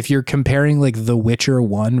 If you're comparing The Witcher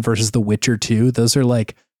 1 versus The Witcher 2, those are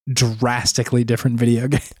drastically different video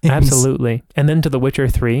games. Absolutely. And then to The Witcher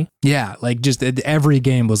 3. Yeah, just every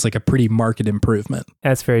game was a pretty marked improvement.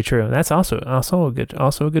 That's very true. That's also a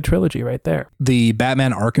good trilogy right there. The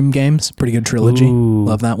Batman Arkham games, pretty good trilogy. Ooh,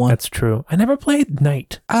 love that one. That's true. I never played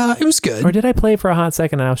Knight. It was good. Or did I play for a hot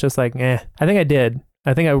second and I was just I think I did.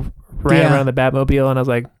 I think I ran around the Batmobile and I was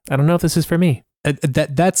I don't know if this is for me.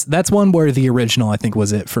 That's one where the original I think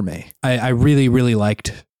was it for me. I really, really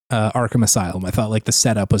liked Arkham Asylum. I thought the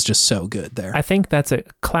setup was just so good there. I think that's a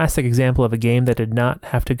classic example of a game that did not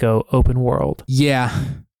have to go open world. Yeah.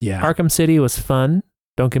 Arkham City was fun.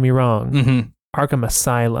 Don't get me wrong. Arkham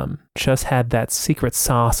Asylum just had that secret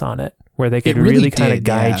sauce on it where they could really kind of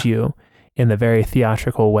guide you in a very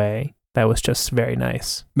theatrical way that was just very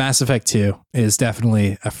nice. Mass Effect 2 is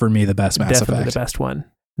definitely, for me, the best Mass Definitely Effect. the best one.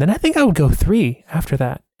 Then I think I would go 3 after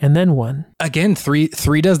that, and then 1. Again, 3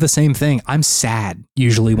 does the same thing. I'm sad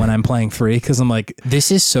usually when I'm playing 3 because I'm like,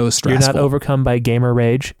 this is so stressful. You're not overcome by gamer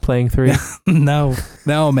rage playing 3? No,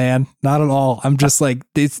 man, not at all. I'm just like,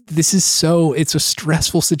 this is so, it's a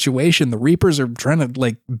stressful situation. The Reapers are trying to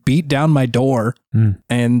like beat down my door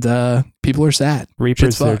and people are sad.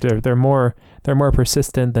 Reapers, they're more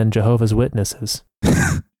persistent than Jehovah's Witnesses.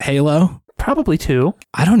 Halo? Probably 2.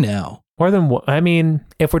 I don't know. More than one. I mean,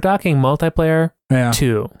 if we're talking multiplayer,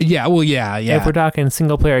 2. Yeah, well, yeah. If we're talking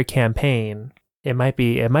single player campaign, it might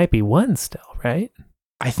be 1 still, right?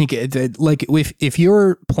 I think like if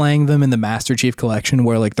you're playing them in the Master Chief Collection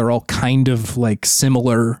where like they're all kind of like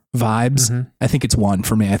similar vibes, I think it's 1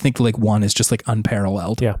 for me. I think like 1 is just like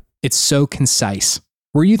unparalleled. Yeah. It's so concise.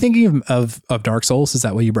 Were you thinking of Dark Souls? Is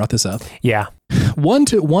that why you brought this up? Yeah. 1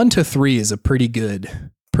 to 3 is a pretty good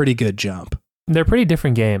jump. They're pretty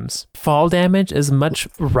different games. Fall damage is much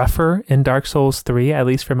rougher in Dark Souls 3, at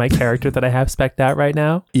least for my character that I have spec'd out right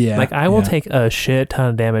now. Yeah. Like I will take a shit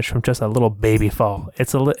ton of damage from just a little baby fall.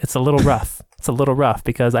 It's a little rough. It's a little rough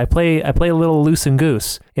because I play a little loose and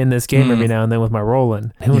goose in this game every now and then with my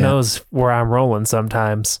rolling. Who knows where I'm rolling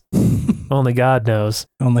sometimes? Only God knows.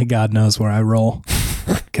 Only God knows where I roll.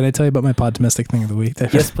 Can I tell you about my Podtimistic thing of the week?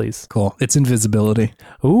 Yes, please. Cool. It's invisibility.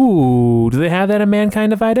 Ooh, do they have that in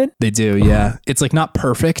Mankind Divided? They do, yeah. It's like not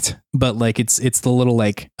perfect, but like it's the little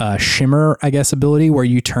like shimmer, I guess, ability where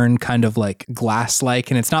you turn kind of like glass-like,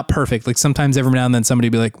 and it's not perfect. Like sometimes every now and then somebody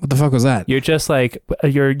be like, "What the fuck was that?" You're just like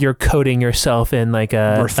you're coating yourself in like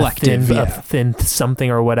a reflective, a thin something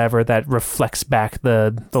or whatever that reflects back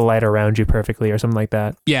the light around you perfectly or something like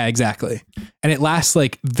that. Yeah, exactly. And it lasts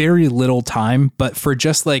like very little time, but for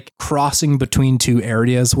just like crossing between two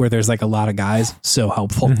areas where there's like a lot of guys, so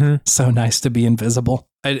helpful. So nice to be invisible.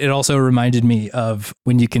 It also reminded me of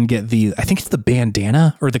when you can get I think it's the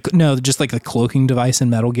bandana or just like the cloaking device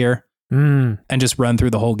in Metal Gear and just run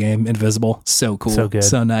through the whole game invisible. So cool. So good.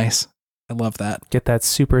 So nice. I love that. Get that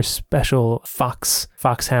super special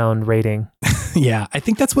Foxhound rating. Yeah, I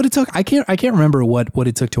think that's what it took. I can't remember what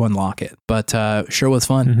it took to unlock it, but sure was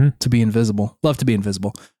fun to be invisible. Love to be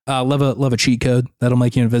invisible. Love a cheat code that'll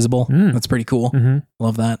make you invisible. That's pretty cool.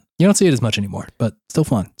 Love that. You don't see it as much anymore, but still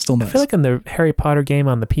fun. Still nice. I feel like in the Harry Potter game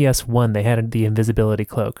on the PS1, they had the invisibility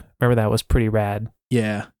cloak. Remember that was pretty rad.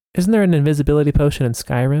 Yeah. Isn't there an invisibility potion in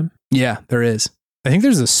Skyrim? Yeah, there is. I think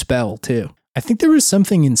there's a spell too. I think there was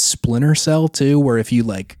something in Splinter Cell too, where if you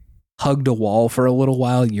like hugged a wall for a little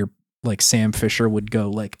while, you're like Sam Fisher would go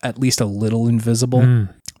like at least a little invisible.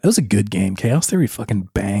 That was a good game. Chaos Theory fucking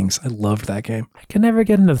bangs. I loved that game. I can never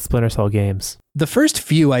get into the Splinter Cell games. The first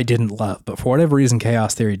few I didn't love, but for whatever reason,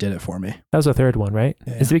 Chaos Theory did it for me. That was the third one, right?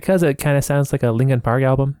 Yeah. Is it because it kind of sounds like a Linkin Park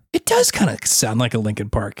album? It does kind of sound like a Linkin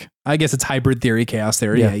Park. I guess it's Hybrid Theory, Chaos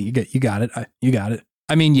Theory. Yeah, you got it. You got it.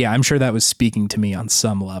 I mean, yeah, I'm sure that was speaking to me on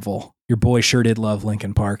some level. Your boy sure did love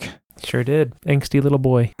Linkin Park. Sure did. Angsty little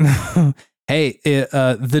boy. Hey,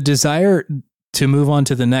 the desire to move on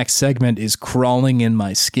to the next segment is crawling in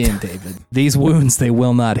my skin, David. These wounds, they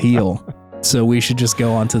will not heal. So we should just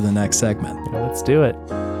go on to the next segment. Yeah, let's do it.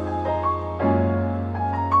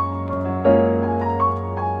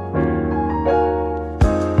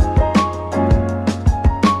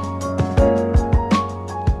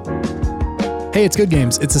 Hey, it's Good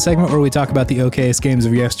Games. It's a segment where we talk about the okayest games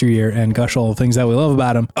of yesteryear and gush all the things that we love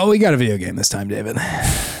about them. Oh, we got a video game this time, David.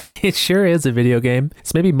 It sure is a video game.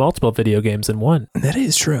 It's maybe multiple video games in one. That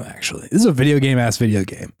is true, actually. This is a video game-ass video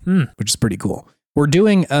game, which is pretty cool. We're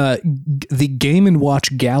doing the Game &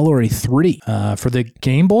 Watch Gallery 3 for the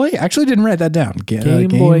Game Boy. I actually didn't write that down. Game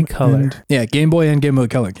Boy Color. Game Boy and Game Boy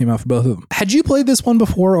Color came out for both of them. Had you played this one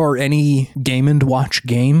before or any Game & Watch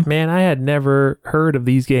game? Man, I had never heard of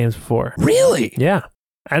these games before. Really? Yeah.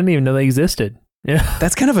 I didn't even know they existed. Yeah.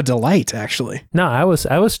 That's kind of a delight, actually. No, I was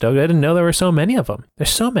stoked. I didn't know there were so many of them. There's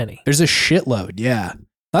so many. There's a shitload, yeah.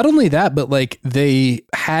 Not only that, but like they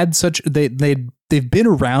had they've been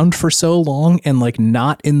around for so long and like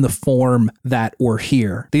not in the form that we're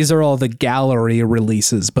here. These are all the gallery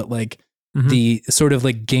releases, but like the sort of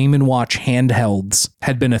like Game & Watch handhelds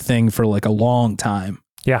had been a thing for like a long time.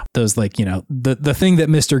 Yeah. Those like, the thing that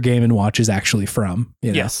Mr. Game & Watch is actually from.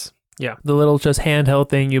 Yes. Yeah. The little just handheld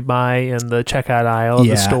thing you buy in the checkout aisle of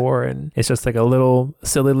the store. And it's just like a little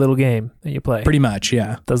silly little game that you play. Pretty much.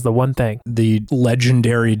 Yeah. Does the one thing. The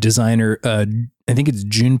legendary designer, I think it's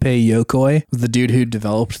Junpei Yokoi, the dude who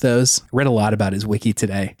developed those. I read a lot about his wiki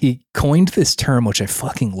today. He coined this term, which I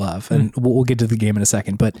fucking love. And we'll get to the game in a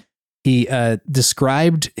second, but He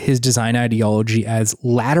described his design ideology as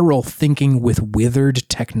lateral thinking with withered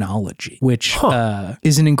technology, which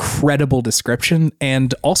is an incredible description,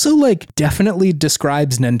 and also like definitely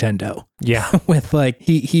describes Nintendo. Yeah. With like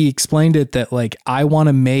he explained it that like I want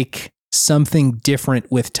to make something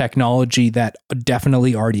different with technology that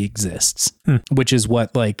definitely already exists, which is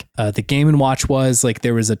what like the Game & Watch was. Like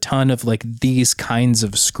there was a ton of like these kinds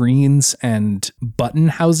of screens and button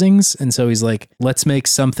housings. And so he's like, let's make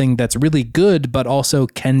something that's really good, but also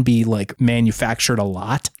can be like manufactured a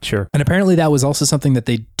lot. Sure. And apparently that was also something that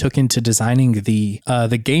they took into designing the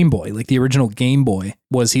Game Boy, like the original Game Boy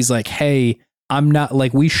was he's like, hey, I'm not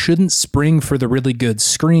like, we shouldn't spring for the really good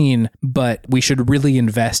screen, but we should really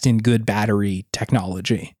invest in good battery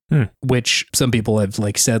technology, which some people have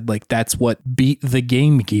like said, like, that's what beat the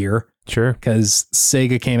Game Gear. Sure. Because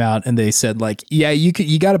Sega came out and they said like, yeah, you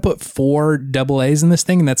got to put 4 AA's in this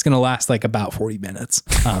thing and that's going to last like about 40 minutes.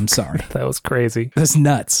 I'm sorry. That was crazy. That's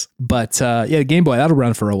nuts. But yeah, Game Boy, that'll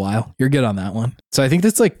run for a while. You're good on that one. So I think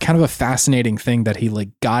that's like kind of a fascinating thing that he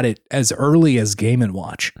like got it as early as Game &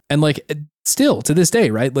 Watch. And like still to this day,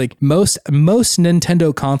 right? Like most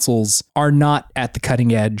Nintendo consoles are not at the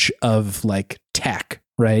cutting edge of like tech.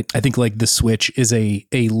 Right. I think like the Switch is a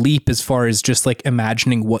leap as far as just like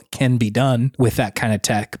imagining what can be done with that kind of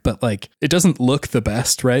tech. But like it doesn't look the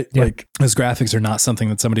best. Right. Yeah. Like those graphics are not something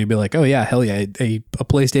that somebody would be like, oh, yeah, hell yeah. A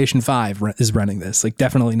PlayStation 5 is running this. Like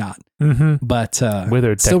definitely not. Mm-hmm. But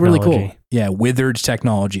withered still technology. Really cool. Yeah. Withered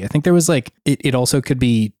technology. I think there was like it also could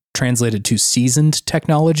be translated to seasoned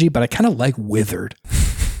technology, but I kind of like withered.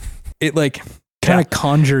 It like kind of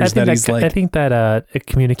conjures that he's like, I think that it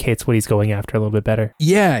communicates what he's going after a little bit better.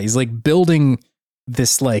 Yeah, he's like building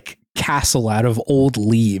this like castle out of old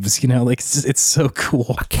leaves, you know, like it's so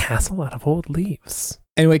cool. A castle out of old leaves.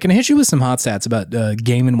 Anyway, can I hit you with some hot stats about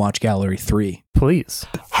Game & Watch Gallery 3? Please.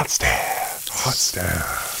 Hot stats.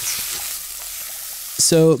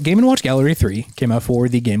 So Game & Watch Gallery 3 came out for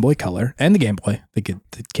the Game Boy Color and the Game Boy. It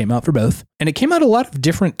came out for both. And it came out a lot of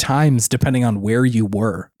different times depending on where you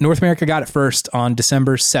were. North America got it first on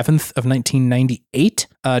December 7th of 1998.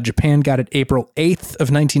 Japan got it April 8th of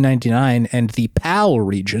 1999. And the PAL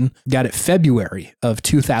region got it February of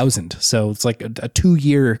 2000. So it's like a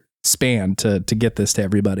 2-year span to get this to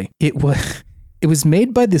everybody. It was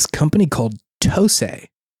made by this company called Tosei.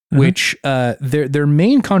 Which their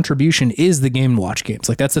main contribution is the Game & Watch games.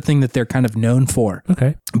 Like that's the thing that they're kind of known for.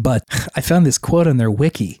 Okay. But I found this quote on their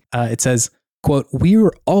wiki. It says, quote, "We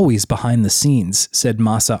were always behind the scenes," said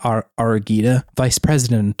Masa Aragita, vice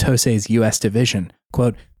president of Tosei's U.S. division.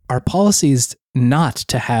 Quote, "Our policy is not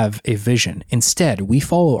to have a vision. Instead, we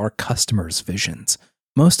follow our customers' visions.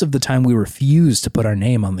 Most of the time we refuse to put our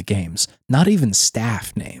name on the games, not even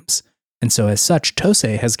staff names. And so as such,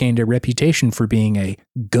 Tosei has gained a reputation for being a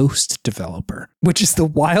ghost developer, which is the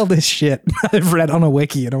wildest shit I've read on a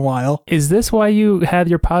wiki in a while. Is this why you have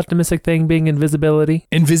your optimistic thing being invisibility?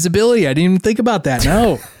 Invisibility. I didn't even think about that.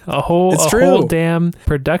 No. a whole damn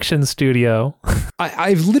production studio.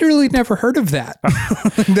 I've literally never heard of that.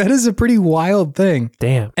 That is a pretty wild thing.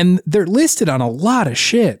 Damn. And they're listed on a lot of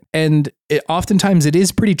shit. And oftentimes it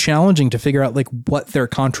is pretty challenging to figure out like what their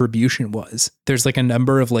contribution was. There's like a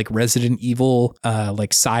number of like Resident Evil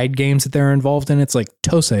like side games that they're involved in. It's like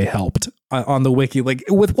Tosei helped on the wiki. Like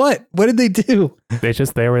with what? What did they do?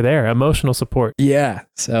 They were there. Emotional support. Yeah.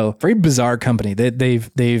 So very bizarre company.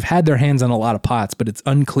 They've had their hands on a lot of pots, but it's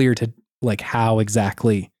unclear to like how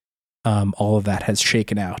exactly all of that has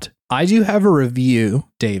shaken out. I do have a review,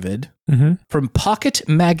 David, from Pocket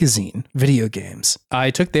Magazine Video Games.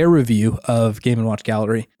 I took their review of Game & Watch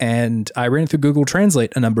Gallery, and I ran it through Google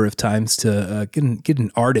Translate a number of times to get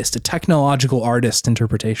an artist, a technological artist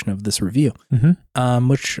interpretation of this review,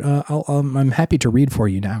 which I'm happy to read for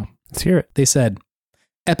you now. Let's hear it. They said,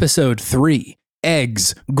 Episode 3,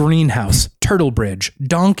 Eggs, Greenhouse, Turtle Bridge,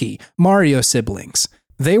 Donkey, Mario siblings.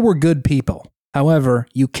 They were good people. However,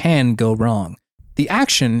 you can go wrong. The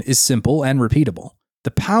action is simple and repeatable.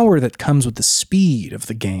 The power that comes with the speed of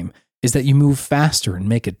the game is that you move faster and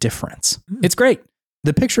make a difference. It's great.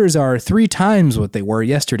 The pictures are 3 times what they were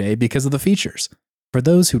yesterday because of the features. For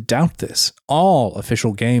those who doubt this, all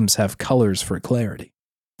official games have colors for clarity.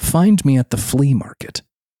 Find me at the flea market.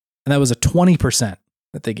 And that was a 20%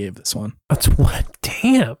 that they gave this one. That's what?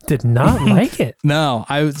 Damn, did not like it. No,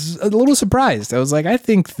 I was a little surprised. I was like, I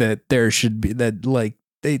think that there should be that like,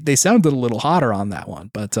 They sounded a little hotter on that one,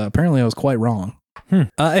 but apparently I was quite wrong.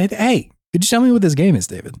 Hey, could you tell me what this game is,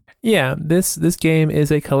 David? Yeah, this game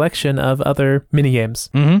is a collection of other mini games.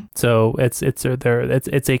 So it's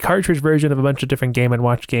a cartridge version of a bunch of different Game &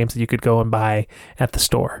 Watch games that you could go and buy at the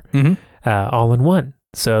store, all in one.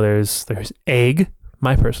 So there's Egg,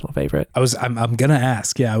 my personal favorite. I'm gonna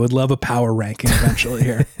ask. Yeah, I would love a power ranking eventually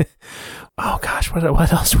here. Oh gosh, what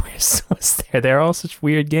else was there? They're all such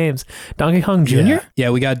weird games. Donkey Kong Jr.? Yeah,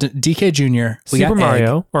 we got DK Jr. We Super got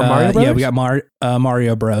Mario Egg. or Mario Bros. Yeah, we got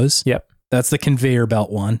Mario Bros. Yep. That's the conveyor belt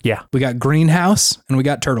one. Yeah. We got Greenhouse and we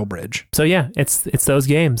got Turtle Bridge. So yeah, it's those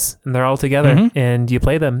games and they're all together and you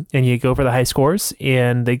play them and you go for the high scores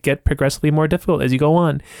and they get progressively more difficult as you go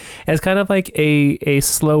on. It's kind of like a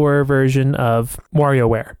slower version of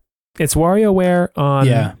WarioWare. It's WarioWare on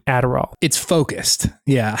Adderall. It's focused.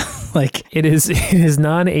 Yeah. Like it is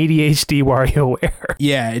non-ADHD WarioWare.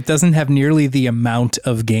 Yeah, it doesn't have nearly the amount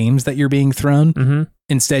of games that you're being thrown. Mm-hmm.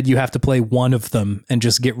 Instead, you have to play one of them and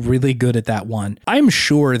just get really good at that one. I'm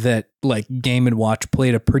sure that like Game & Watch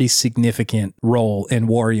played a pretty significant role in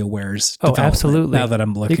WarioWare's development. Absolutely. Now that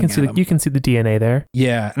I'm looking at them. You can see the DNA there.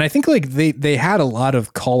 Yeah, and I think like they had a lot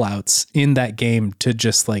of call outs in that game to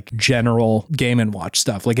just like general Game & Watch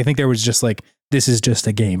stuff. Like I think there was just like, this is just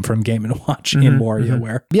a game from Game & Watch in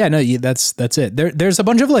WarioWare. Yeah, no, that's it. There's a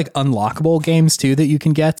bunch of like unlockable games too that you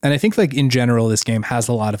can get. And I think like in general, this game has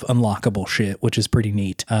a lot of unlockable shit, which is pretty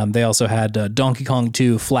neat. They also had Donkey Kong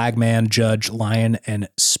 2, Flagman, Judge, Lion, and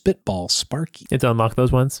Spitball Sparky. You have to unlock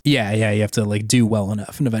those ones? Yeah, you have to like do well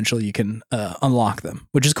enough and eventually you can unlock them,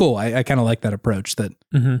 which is cool. I kind of like that approach that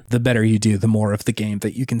the better you do, the more of the game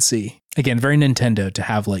that you can see. Again, very Nintendo to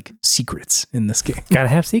have like secrets in this game. Gotta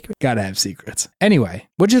have secrets. Gotta have secrets. Anyway,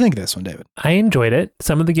 what'd you think of this one, David? I enjoyed it.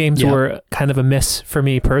 Some of the games were kind of a miss for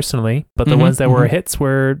me personally, but the ones that were hits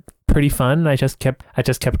were pretty fun. I just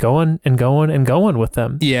kept going and going and going with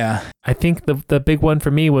them. Yeah. I think the big one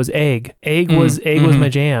for me was Egg. Egg was my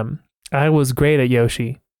jam. I was great at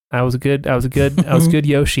Yoshi. I was good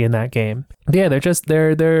Yoshi in that game. Yeah,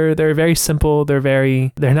 they're very simple. They're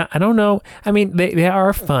not, I don't know. I mean, they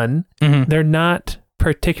are fun. They're not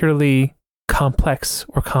particularly complex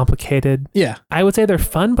or complicated. Yeah. I would say they're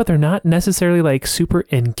fun, but they're not necessarily like super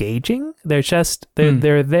engaging. They're just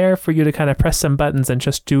they're there for you to kind of press some buttons and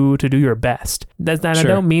just to do your best. I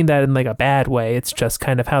don't mean that in like a bad way. It's just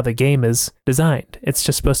kind of how the game is designed. It's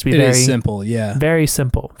just supposed to be very simple, yeah. Very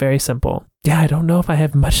simple, very simple. Yeah, I don't know if I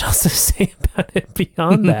have much else to say about it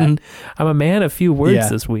beyond that. I'm a man of few words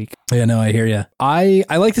this week. Yeah, no, I hear you. I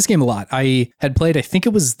like this game a lot. I had played, I think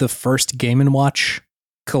it was the first Game & Watch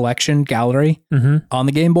collection gallery on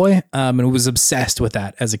the Game Boy, and was obsessed with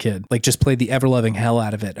that as a kid. Like just played the ever-loving hell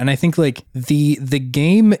out of it. And I think like the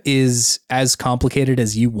game is as complicated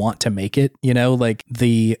as you want to make it, you know, like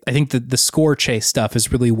I think the score chase stuff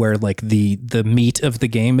is really where like the meat of the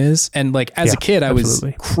game is. And like as a kid, I was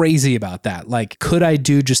crazy about that. Like, could I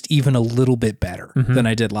do just even a little bit better than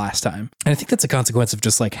I did last time? And I think that's a consequence of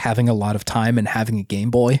just like having a lot of time and having a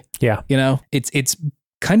Game Boy. Yeah. You know, it's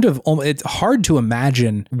kind of, it's hard to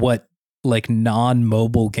imagine what like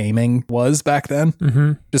non-mobile gaming was back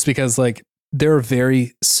then, just because like there are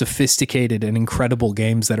very sophisticated and incredible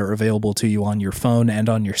games that are available to you on your phone and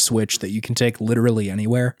on your Switch that you can take literally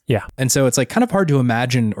anywhere. Yeah. And so it's like kind of hard to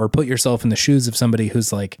imagine or put yourself in the shoes of somebody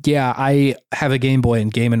who's like, yeah, I have a Game Boy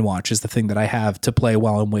and Game & Watch is the thing that I have to play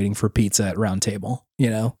while I'm waiting for pizza at Round Table. You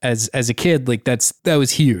know, as a kid, like that was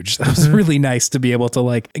huge. That was really nice to be able to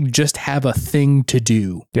like just have a thing to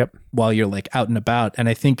do while you're like out and about. And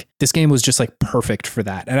I think this game was just like perfect for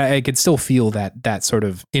that. And I could still feel that sort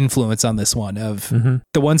of influence on this one of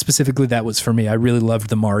the one specifically that was for me. I really loved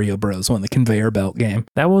the Mario Bros one, the conveyor belt game.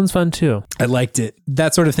 That one's fun too. I liked it.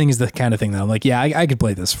 That sort of thing is the kind of thing that I'm like, yeah, I could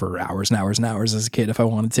play this for hours and hours and hours as a kid if I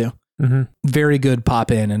wanted to. Very good pop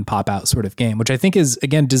in and pop out sort of game, which I think is,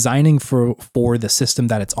 again, designing for the system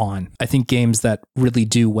that it's on. I think games that really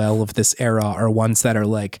do well of this era are ones that are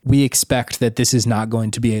like, we expect that this is not going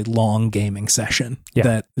to be a long gaming session,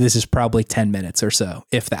 that this is probably 10 minutes or so,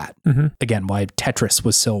 if that. Again, why Tetris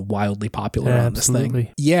was so wildly popular on this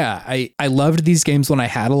thing. Yeah, I loved these games when I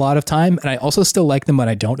had a lot of time, and I also still like them when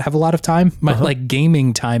I don't have a lot of time. My like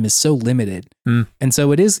gaming time is so limited. And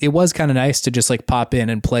so it was kind of nice to just like pop in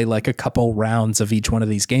and play like a couple rounds of each one of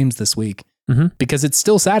these games this week, because it's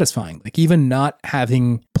still satisfying. Like even not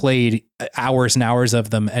having played hours and hours of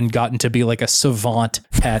them and gotten to be like a savant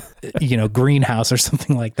at, you know, Greenhouse or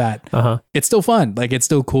something like that. It's still fun. Like it's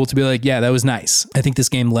still cool to be like, yeah, that was nice. I think this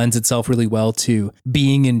game lends itself really well to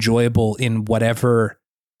being enjoyable in whatever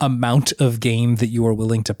amount of game that you are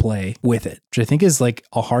willing to play with it, which I think is like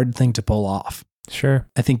a hard thing to pull off. Sure.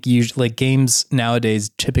 I think usually like games nowadays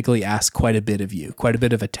typically ask quite a bit of you, quite a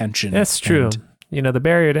bit of attention. That's true. You know, the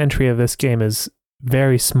barrier to entry of this game is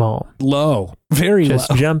very small. Low. Very Just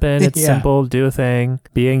low. jump in. It's Yeah. simple. Do a thing.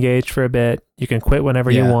 Be engaged for a bit. You can quit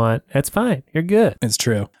whenever you Yeah. want. It's fine. You're good. It's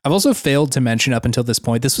true. I've also failed to mention up until this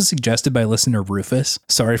point, this was suggested by listener Rufus.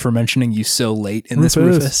 Sorry for mentioning you so late in this,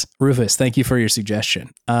 Rufus. Rufus, thank you for your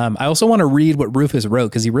suggestion. I also want to read what Rufus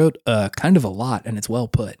wrote because he wrote kind of a lot and it's well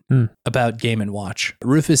put about Game & Watch.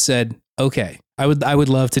 Rufus said, okay, I would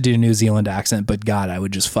love to do New Zealand accent, but God, I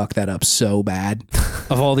would just fuck that up so bad.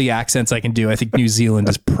 Of all the accents I can do, I think New Zealand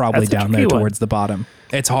is probably down there towards the bottom.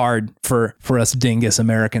 It's hard for us dingus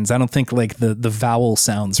Americans. I don't think like the vowel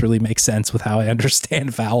sounds really make sense with how I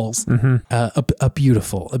understand vowels. A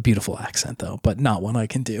beautiful accent though, but not one I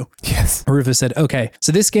can do. Yes. Rufus said, okay,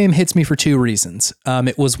 so this game hits me for two reasons.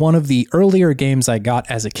 It was one of the earlier games I got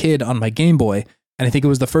as a kid on my Game Boy, and I think it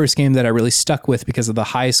was the first game that I really stuck with because of the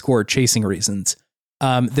high score chasing reasons.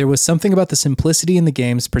 There was something about the simplicity in the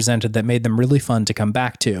games presented that made them really fun to come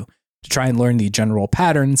back to try and learn the general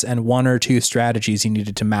patterns and one or two strategies you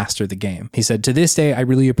needed to master the game. He said, to this day, I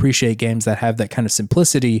really appreciate games that have that kind of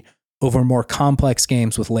simplicity over more complex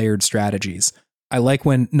games with layered strategies. I like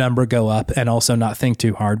when number go up and also not think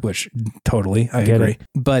too hard, which totally, I agree.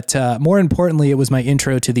 But more importantly, it was my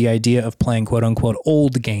intro to the idea of playing quote unquote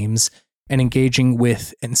old games and engaging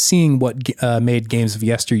with and seeing what made games of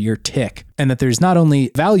yesteryear tick. And that there's not only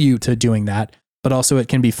value to doing that, but also it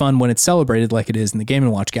can be fun when it's celebrated like it is in the Game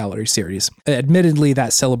 & Watch Gallery series. Admittedly,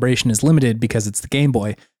 that celebration is limited because it's the Game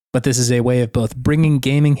Boy, but this is a way of both bringing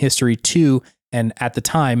gaming history to, and at the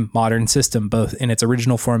time, modern system, both in its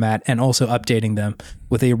original format and also updating them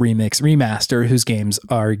with a remaster whose games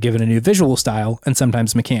are given a new visual style and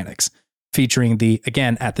sometimes mechanics, featuring the,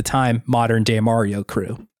 again, at the time, modern day Mario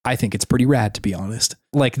crew. I think it's pretty rad, to be honest.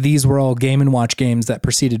 Like, these were all Game & Watch games that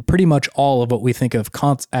preceded pretty much all of what we think of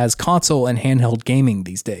as console and handheld gaming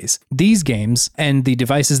these days. These games and the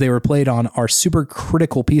devices they were played on are super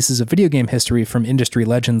critical pieces of video game history from industry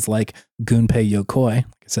legends like Gunpei Yokoi, like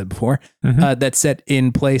I said before, that set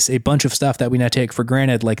in place a bunch of stuff that we now take for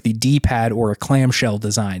granted, like the D-pad or a clamshell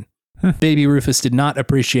design. Baby Rufus did not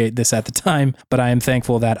appreciate this at the time, but I am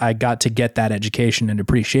thankful that I got to get that education and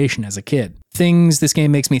appreciation as a kid. Things this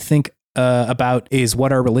game makes me think about is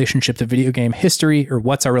what our relationship to video game history, or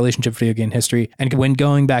what's our relationship to video game history, and when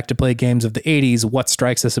going back to play games of the 80s, what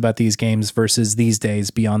strikes us about these games versus these days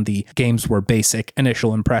beyond the games were basic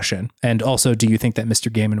initial impression. And also, do you think that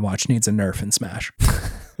Mr. Game & Watch needs a nerf in Smash?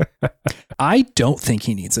 I don't think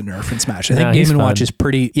he needs a nerf in Smash. I think Game & Watch is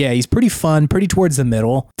he's pretty fun, pretty towards the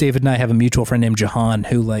middle. David and I have a mutual friend named Jahan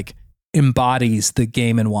who like embodies the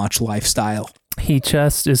Game & Watch lifestyle. He's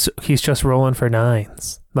just rolling for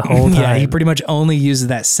nines the whole time. Yeah, he pretty much only uses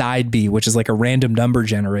that side B, which is like a random number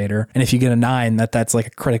generator. And if you get a 9, that's like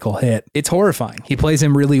a critical hit. It's horrifying. He plays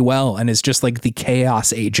him really well and is just like the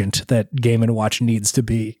chaos agent that Game & Watch needs to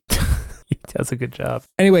be. He does a good job.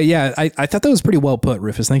 Anyway, yeah, I thought that was pretty well put,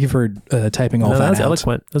 Rufus. Thank you for typing all that out. That was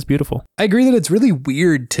eloquent. That was beautiful. I agree that it's really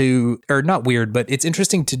weird or not weird, but it's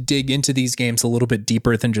interesting to dig into these games a little bit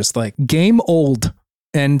deeper than just like game old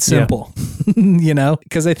and simple, you know?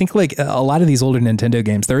 Because I think like a lot of these older Nintendo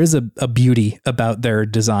games, there is a beauty about their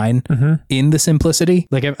design in the simplicity.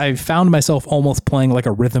 Like I found myself almost playing like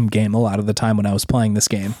a rhythm game a lot of the time when I was playing this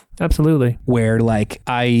game. Absolutely. Where like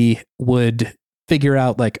I would figure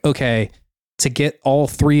out like, okay, to get all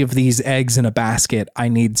 3 of these eggs in a basket, I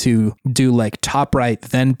need to do like top right,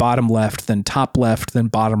 then bottom left, then top left, then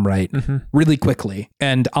bottom right really quickly.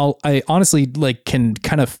 And I honestly like can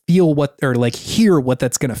kind of feel hear what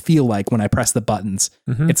that's going to feel like when I press the buttons.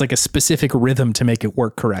 It's like a specific rhythm to make it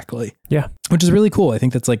work correctly. Yeah. Which is really cool. I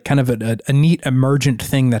think that's like kind of a neat emergent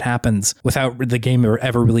thing that happens without the game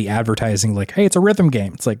ever really advertising like, hey, it's a rhythm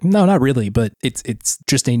game. It's like, no, not really, but it's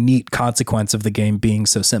just a neat consequence of the game being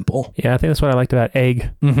so simple. Yeah, I think that's what I liked about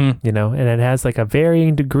Egg, you know, and it has like a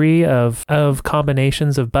varying degree of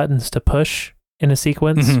combinations of buttons to push in a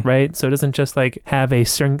sequence, right? So it doesn't just like have a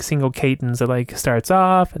single cadence that like starts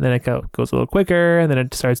off and then it goes a little quicker and then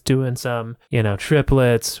it starts doing some, you know,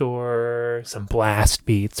 triplets or some blast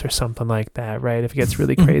beats or something like that, right? If it gets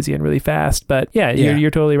really crazy and really fast. But yeah,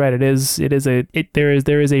 you're totally right. There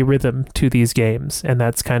is a rhythm to these games, and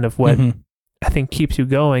that's kind of what I think keeps you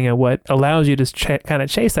going and what allows you to kind of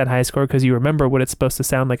chase that high score, because you remember what it's supposed to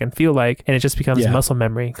sound like and feel like, and it just becomes muscle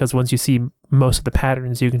memory, because once you see most of the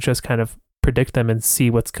patterns, you can just kind of predict them and see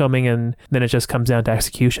what's coming, and then it just comes down to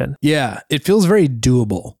execution. Yeah, it feels very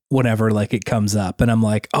doable. whenever like it comes up, and I'm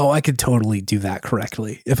like, oh, I could totally do that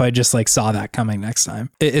correctly if I just like saw that coming next time.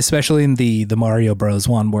 Especially in the Mario Bros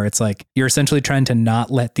one, where it's like you're essentially trying to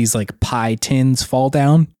not let these like pie tins fall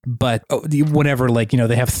down, but whenever like, you know,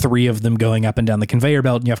 they have 3 of them going up and down the conveyor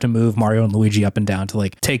belt, and you have to move Mario and Luigi up and down to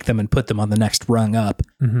like take them and put them on the next rung up.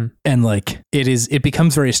 And like it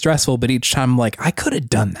becomes very stressful, but each time I'm like, I could have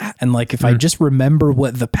done that, and like if I just remember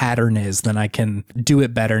what the pattern is, then I can do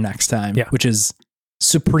it better next time, which is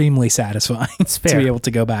supremely satisfying to be able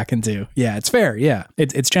to go back and do. Yeah, it's fair. Yeah,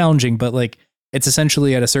 it's challenging, but like it's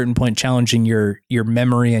essentially at a certain point challenging your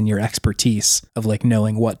memory and your expertise of like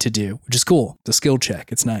knowing what to do, which is cool. It's a skill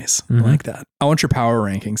check. It's nice. I like that. I want your power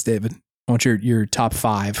rankings, David. I want your top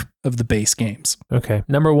 5 of the base games. Okay.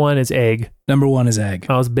 Number 1 is Egg. Number 1 is Egg.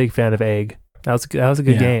 I was a big fan of Egg. That was a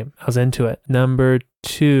good game. I was into it. Number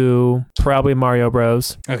 2, probably Mario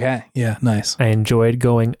Bros. Okay. Yeah. Nice. I enjoyed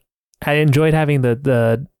having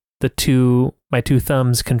my 2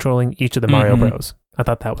 thumbs controlling each of the Mario Bros. I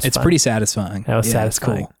thought that was It's fun. pretty satisfying. That was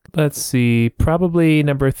satisfying. Cool. Let's see. Probably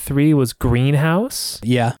number 3 was Greenhouse.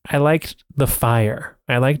 Yeah. I liked the fire.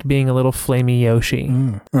 I liked being a little flamey Yoshi.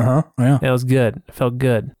 Yeah. That was good. It felt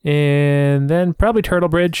good. And then probably Turtle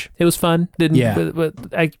Bridge. It was fun. But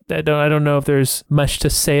I don't know if there's much to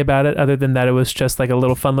say about it other than that it was just like a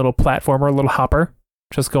little fun little platformer, a little hopper,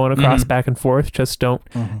 just going across back and forth. Just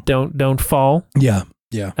don't fall. Yeah.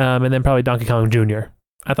 Yeah. And then probably Donkey Kong Jr.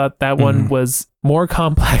 I thought that one was more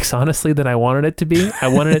complex, honestly, than I wanted it to be. I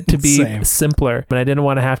wanted it to be simpler, but I didn't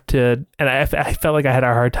want to have to. And I felt like I had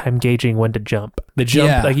a hard time gauging when to jump. The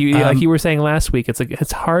jump, like you were saying last week, it's like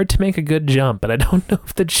it's hard to make a good jump, but I don't know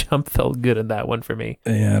if the jump felt good in that one for me.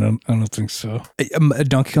 Yeah, I don't think so.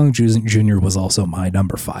 Donkey Kong Jr. was also my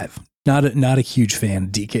number 5. Not a huge fan of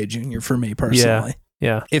DK Jr. for me personally.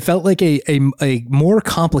 Yeah. It felt like a more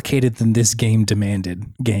complicated than this game demanded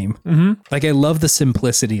game. Like I love the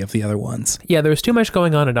simplicity of the other ones. Yeah, there was too much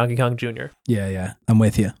going on in Donkey Kong Jr. Yeah. I'm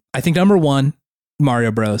with you. I think number 1,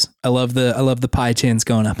 Mario Bros. I love the pie tins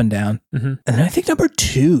going up and down. And then I think number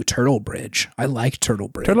 2, Turtle Bridge. I like Turtle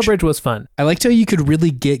Bridge. Turtle Bridge was fun. I liked how you could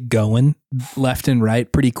really get going left and right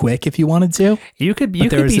pretty quick if you wanted to. You could be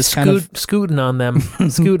scooting on them,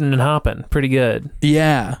 scooting and hopping pretty good.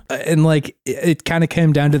 Yeah. And like it kind of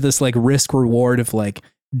came down to this like risk reward of like,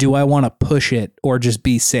 do I want to push it or just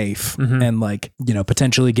be safe and like, you know,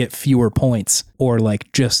 potentially get fewer points, or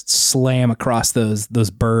like just slam across those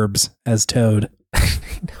burbs as Toad? I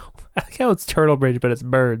like how it's Turtle Bridge, but it's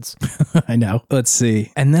birds. I know. Let's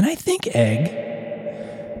see. And then I think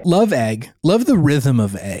Egg. Love Egg. Love the rhythm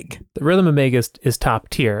of Egg. The rhythm of Egg is top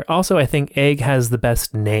tier. Also, I think Egg has the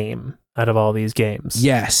best name out of all these games.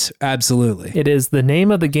 Yes, absolutely. It is. The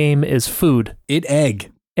name of the game is food.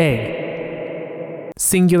 Egg. Egg.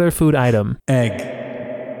 Singular food item. Egg.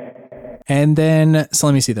 And then, so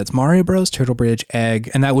let me see, that's Mario Bros, Turtle Bridge, Egg,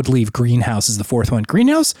 and that would leave Greenhouse as the 4th one.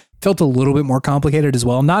 Greenhouse felt a little bit more complicated as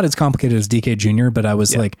well. Not as complicated as DK Jr., but I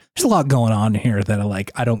was like, there's a lot going on here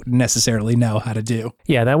that I don't necessarily know how to do.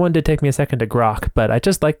 Yeah, that one did take me a second to grok, but I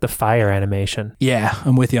just like the fire animation. Yeah,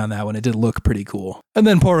 I'm with you on that one. It did look pretty cool. And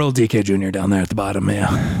then poor old DK Jr. down there at the bottom.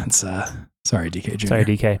 Yeah, it's sorry, DK Jr. Sorry,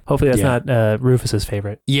 DK. Hopefully that's not Rufus's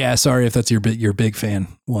favorite. Yeah, sorry if that's your big fan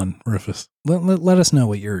one, Rufus. Let us know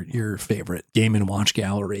what your favorite Game & Watch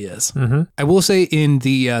Gallery is. I will say in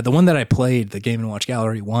the one that I played, the Game & Watch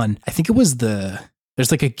Gallery one, I think it was there's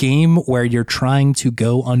like a game where you're trying to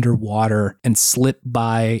go underwater and slip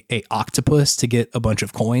by a octopus to get a bunch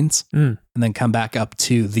of coins and then come back up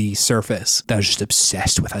to the surface. That I was just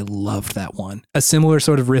obsessed with. I loved that one. A similar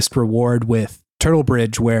sort of risk reward with Turtle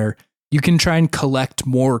Bridge where you can try and collect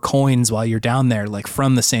more coins while you're down there, like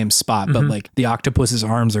from the same spot, but like the octopus's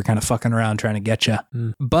arms are kind of fucking around trying to get you.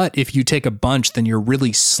 But if you take a bunch, then you're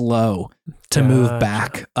really slow to move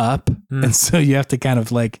back up. And so you have to kind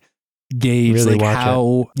of like gauge really like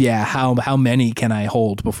how many can I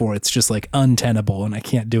hold before it's just like untenable and I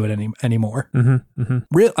can't do it anymore. A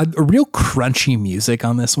real crunchy music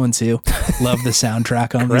on this one too. Love the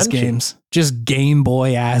soundtrack on these games. Just Game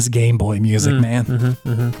Boy music, man.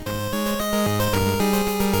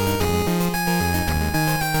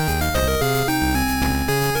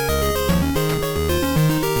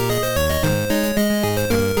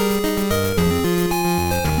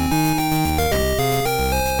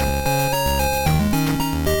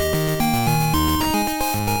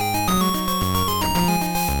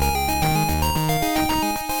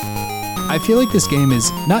 I feel like this game is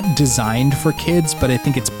not designed for kids, but I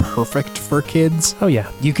think it's perfect for kids. Oh, yeah.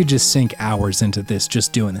 You could just sink hours into this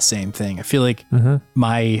just doing the same thing. I feel like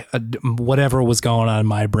my whatever was going on in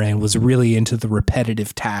my brain was really into the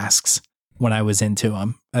repetitive tasks when I was into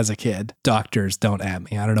them as a kid. Doctors, don't at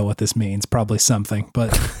me. I don't know what this means. Probably something,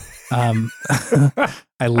 but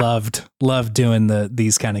I loved doing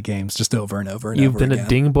these kind of games just over and over and You've over been again. a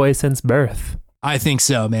ding boy since birth. I think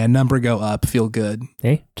so, man. Number go up, feel good.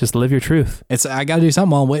 Hey, just live your truth. I got to do something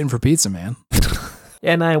while I'm waiting for pizza, man.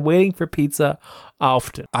 And I'm waiting for pizza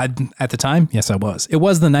often. At the time, yes, I was. It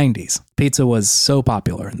was the 90s. Pizza was so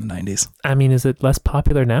popular in the 90s. I mean, is it less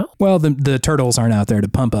popular now? Well, the turtles aren't out there to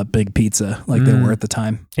pump up big pizza like they were at the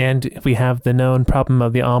time. And we have the known problem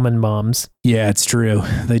of the almond moms. Yeah, it's true.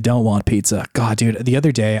 They don't want pizza. God, dude, the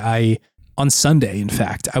other day, on Sunday, in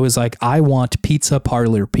fact, I was like, I want pizza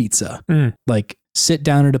parlor pizza. Like, sit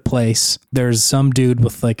down at a place. There's some dude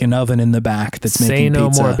with like an oven in the back that's making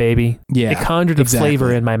pizza. Say no more, baby. Yeah, it conjured a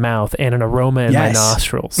flavor in my mouth and an aroma in my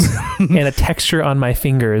nostrils and a texture on my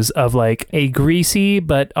fingers of like a greasy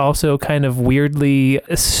but also kind of weirdly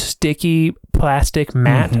sticky plastic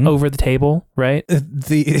mat over the table, right?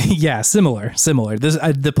 Similar. This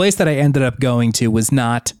the place that I ended up going to was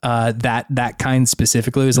not that kind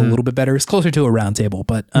specifically. It was a little bit better. It's closer to a round table,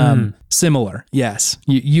 but similar. Yes,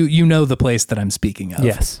 you know the place that I'm speaking of.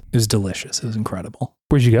 Yes, it was delicious. It was incredible.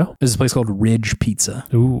 Where'd you go? There's a place called Ridge Pizza.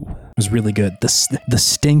 Ooh, it was really good. The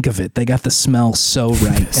stink of it. They got the smell so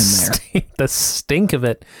right in there. The stink of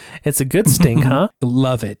it. It's a good stink, huh?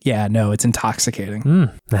 Love it. Yeah, no, it's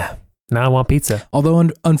intoxicating. Now I want pizza. Although,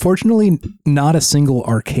 unfortunately, not a single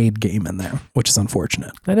arcade game in there, which is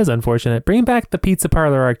unfortunate. That is unfortunate. Bring back the pizza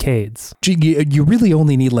parlor arcades. You really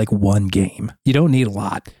only need like one game. You don't need a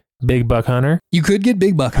lot. Big Buck Hunter. You could get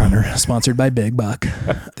Big Buck Hunter, sponsored by Big Buck.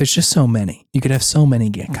 There's just so many. You could have so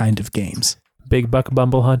many kind of games. Big Buck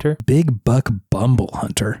Bumble Hunter. Big Buck Bumble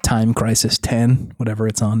Hunter. Time Crisis 10, whatever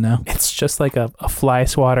it's on now. It's just like a fly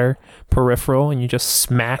swatter peripheral, and you just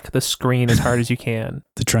smack the screen as hard as you can.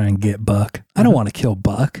 To try and get Buck. I don't want to kill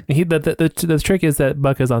Buck. The trick is that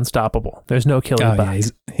Buck is unstoppable. There's no killing Buck. Yeah,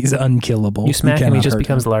 he's unkillable. You smack him, he just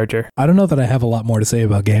becomes larger. I don't know that I have a lot more to say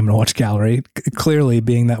about Game & Watch Gallery, clearly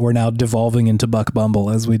being that we're now devolving into Buck Bumble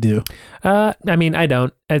as we do. I mean, I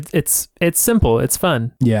don't. It's simple. It's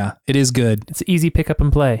fun. Yeah, it is good. It's easy pick up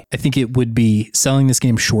and play. I think it would be selling this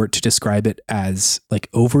game short to describe it as like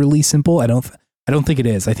overly simple. I don't think it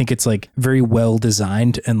is. I think it's like very well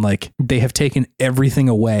designed, and like they have taken everything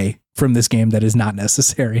away from this game that is not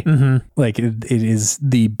necessary. Like it is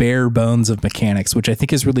the bare bones of mechanics, which I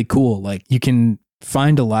think is really cool. Like you can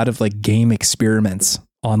find a lot of like game experiments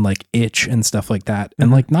on like itch and stuff like that.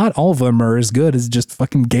 And like not all of them are as good as just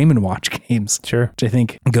fucking Game & Watch games. Sure. Which I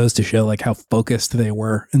think goes to show like how focused they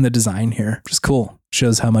were in the design here, which is cool.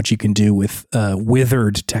 Shows how much you can do with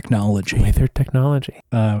withered technology.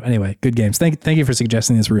 Anyway, good games. Thank you for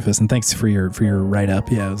suggesting this, Rufus, and thanks for your write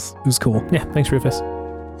up. Yeah, it was cool. Yeah, thanks, Rufus.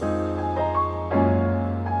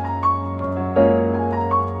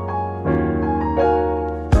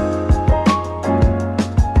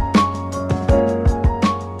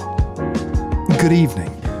 Good evening.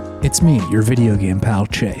 It's me, your video game pal,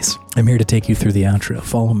 Chase. I'm here to take you through the outro.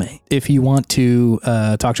 Follow me. If you want to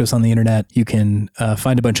talk to us on the internet, you can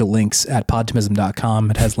find a bunch of links at podtimism.com.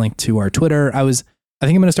 It has link to our Twitter. I think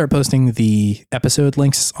I'm going to start posting the episode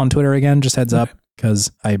links on Twitter again, just heads up,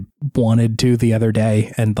 because I wanted to the other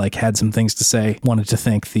day and like had some things to say. Wanted to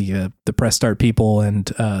thank the Press Start people and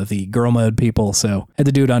the Girl Mode people. So I had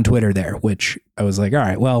to do it on Twitter there, which I was like, all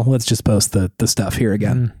right, well, let's just post the stuff here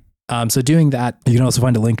again. So doing that, you can also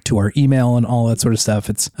find a link to our email and all that sort of stuff.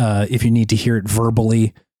 It's if you need to hear it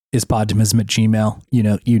verbally, is podtimism@gmail.com.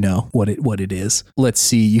 You know what it is. Let's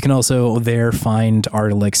see. You can also there find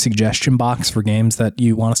our like suggestion box for games that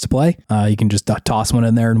you want us to play. You can just toss one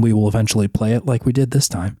in there and we will eventually play it like we did this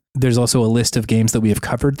time. There's also a list of games that we have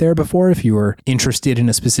covered there before. If you are interested in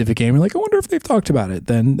a specific game, you're like, I wonder if they've talked about it,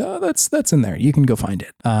 then that's in there. You can go find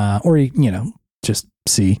it. Or just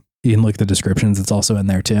see. You can look at the descriptions. It's also in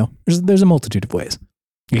there too. There's a multitude of ways.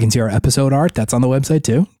 You can see our episode art. That's on the website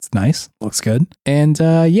too. It's nice. Looks good. And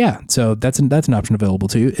so that's an option available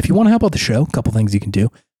to you. If you want to help out the show, a couple things you can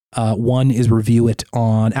do. One is review it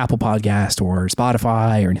on Apple Podcast or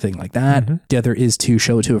Spotify or anything like that. The other is to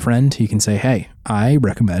show it to a friend. You can say, hey, I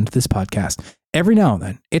recommend this podcast. Every now and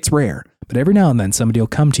then, it's rare, but every now and then somebody will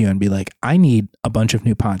come to you and be like, I need a bunch of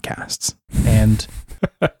new podcasts. And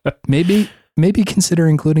maybe consider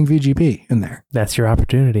including VGP in there. That's your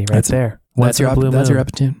opportunity there. That's your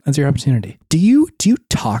opportunity. Do you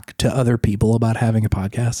talk to other people about having a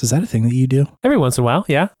podcast? Is that a thing that you do? Every once in a while,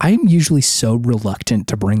 yeah. I'm usually so reluctant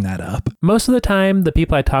to bring that up. Most of the time, the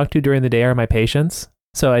people I talk to during the day are my patients.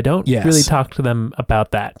 So I don't Yes. really talk to them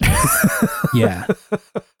about that. Yeah.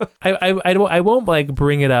 I won't like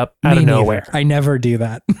bring it up out Me of neither. nowhere, I never do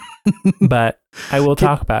that. but I will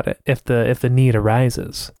talk about it if the need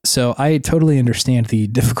arises. So I totally understand the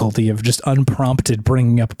difficulty of just unprompted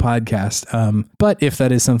bringing up a podcast. But if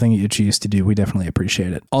that is something that you choose to do, we definitely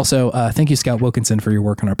appreciate it. Also, thank you, Scott Wilkinson, for your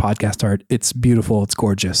work on our podcast art. It's beautiful. It's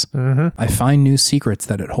gorgeous. I find new secrets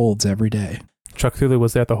that it holds every day. Chuck Thule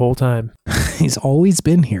was there the whole time. He's always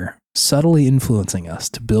been here, subtly influencing us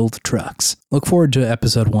to build trucks. Look forward to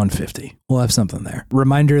episode 150. We'll have something there.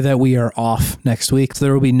 Reminder that we are off next week, so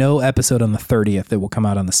there will be no episode on the 30th. It will come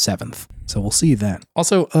out on the 7th. So we'll see you then.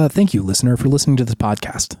 Also, thank you, listener, for listening to this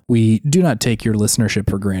podcast. We do not take your listenership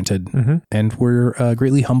for granted, and we're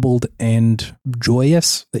greatly humbled and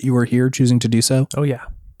joyous that you are here choosing to do so. Oh, yeah.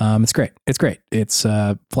 It's great. It's great. It's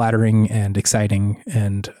flattering and exciting,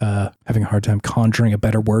 and having a hard time conjuring a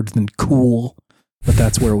better word than cool, but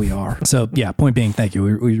that's where we are. So yeah, point being, thank you.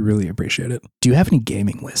 We really appreciate it. Do you have any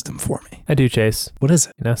gaming wisdom for me? I do, Chase. What is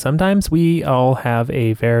it? You know, sometimes we all have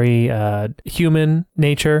a very human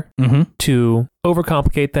nature to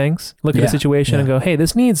overcomplicate things. Look at a situation and go, hey,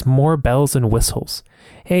 this needs more bells and whistles.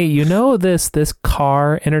 Hey, you know this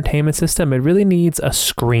car entertainment system, it really needs a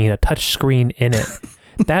screen, a touch screen in it.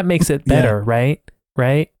 That makes it better, right?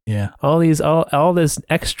 Right? Yeah. All this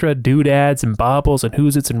extra doodads and baubles and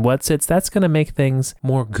who's-its and what's-its, that's going to make things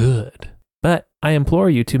more good. But I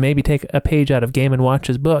implore you to maybe take a page out of Game &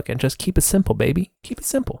 Watch's book and just keep it simple, baby. Keep it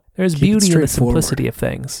simple. There's beauty in the simplicity of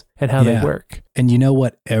things and how they work. And you know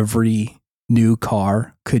what every new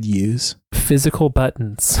car could use? Physical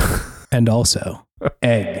buttons. And also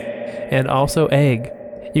egg. And also egg.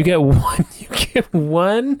 You get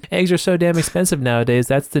one. Eggs are so damn expensive nowadays.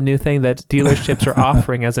 That's the new thing that dealerships are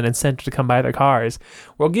offering as an incentive to come buy their cars.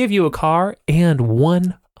 We'll give you a car and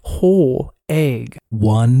one whole egg.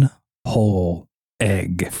 One whole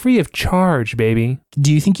egg. Free of charge, baby.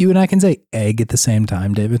 Do you think you and I can say egg at the same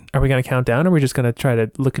time, David? Are we going to count down, or are we just going to try to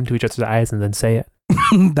look into each other's eyes and then say it?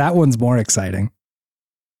 That one's more exciting.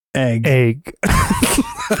 Egg. Egg.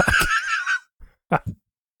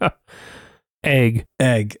 Egg.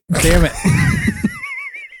 Egg. Damn it.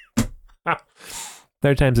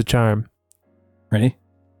 Third time's a charm. Ready?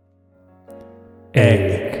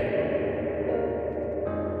 Egg.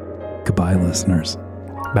 Goodbye, listeners.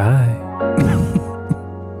 Bye.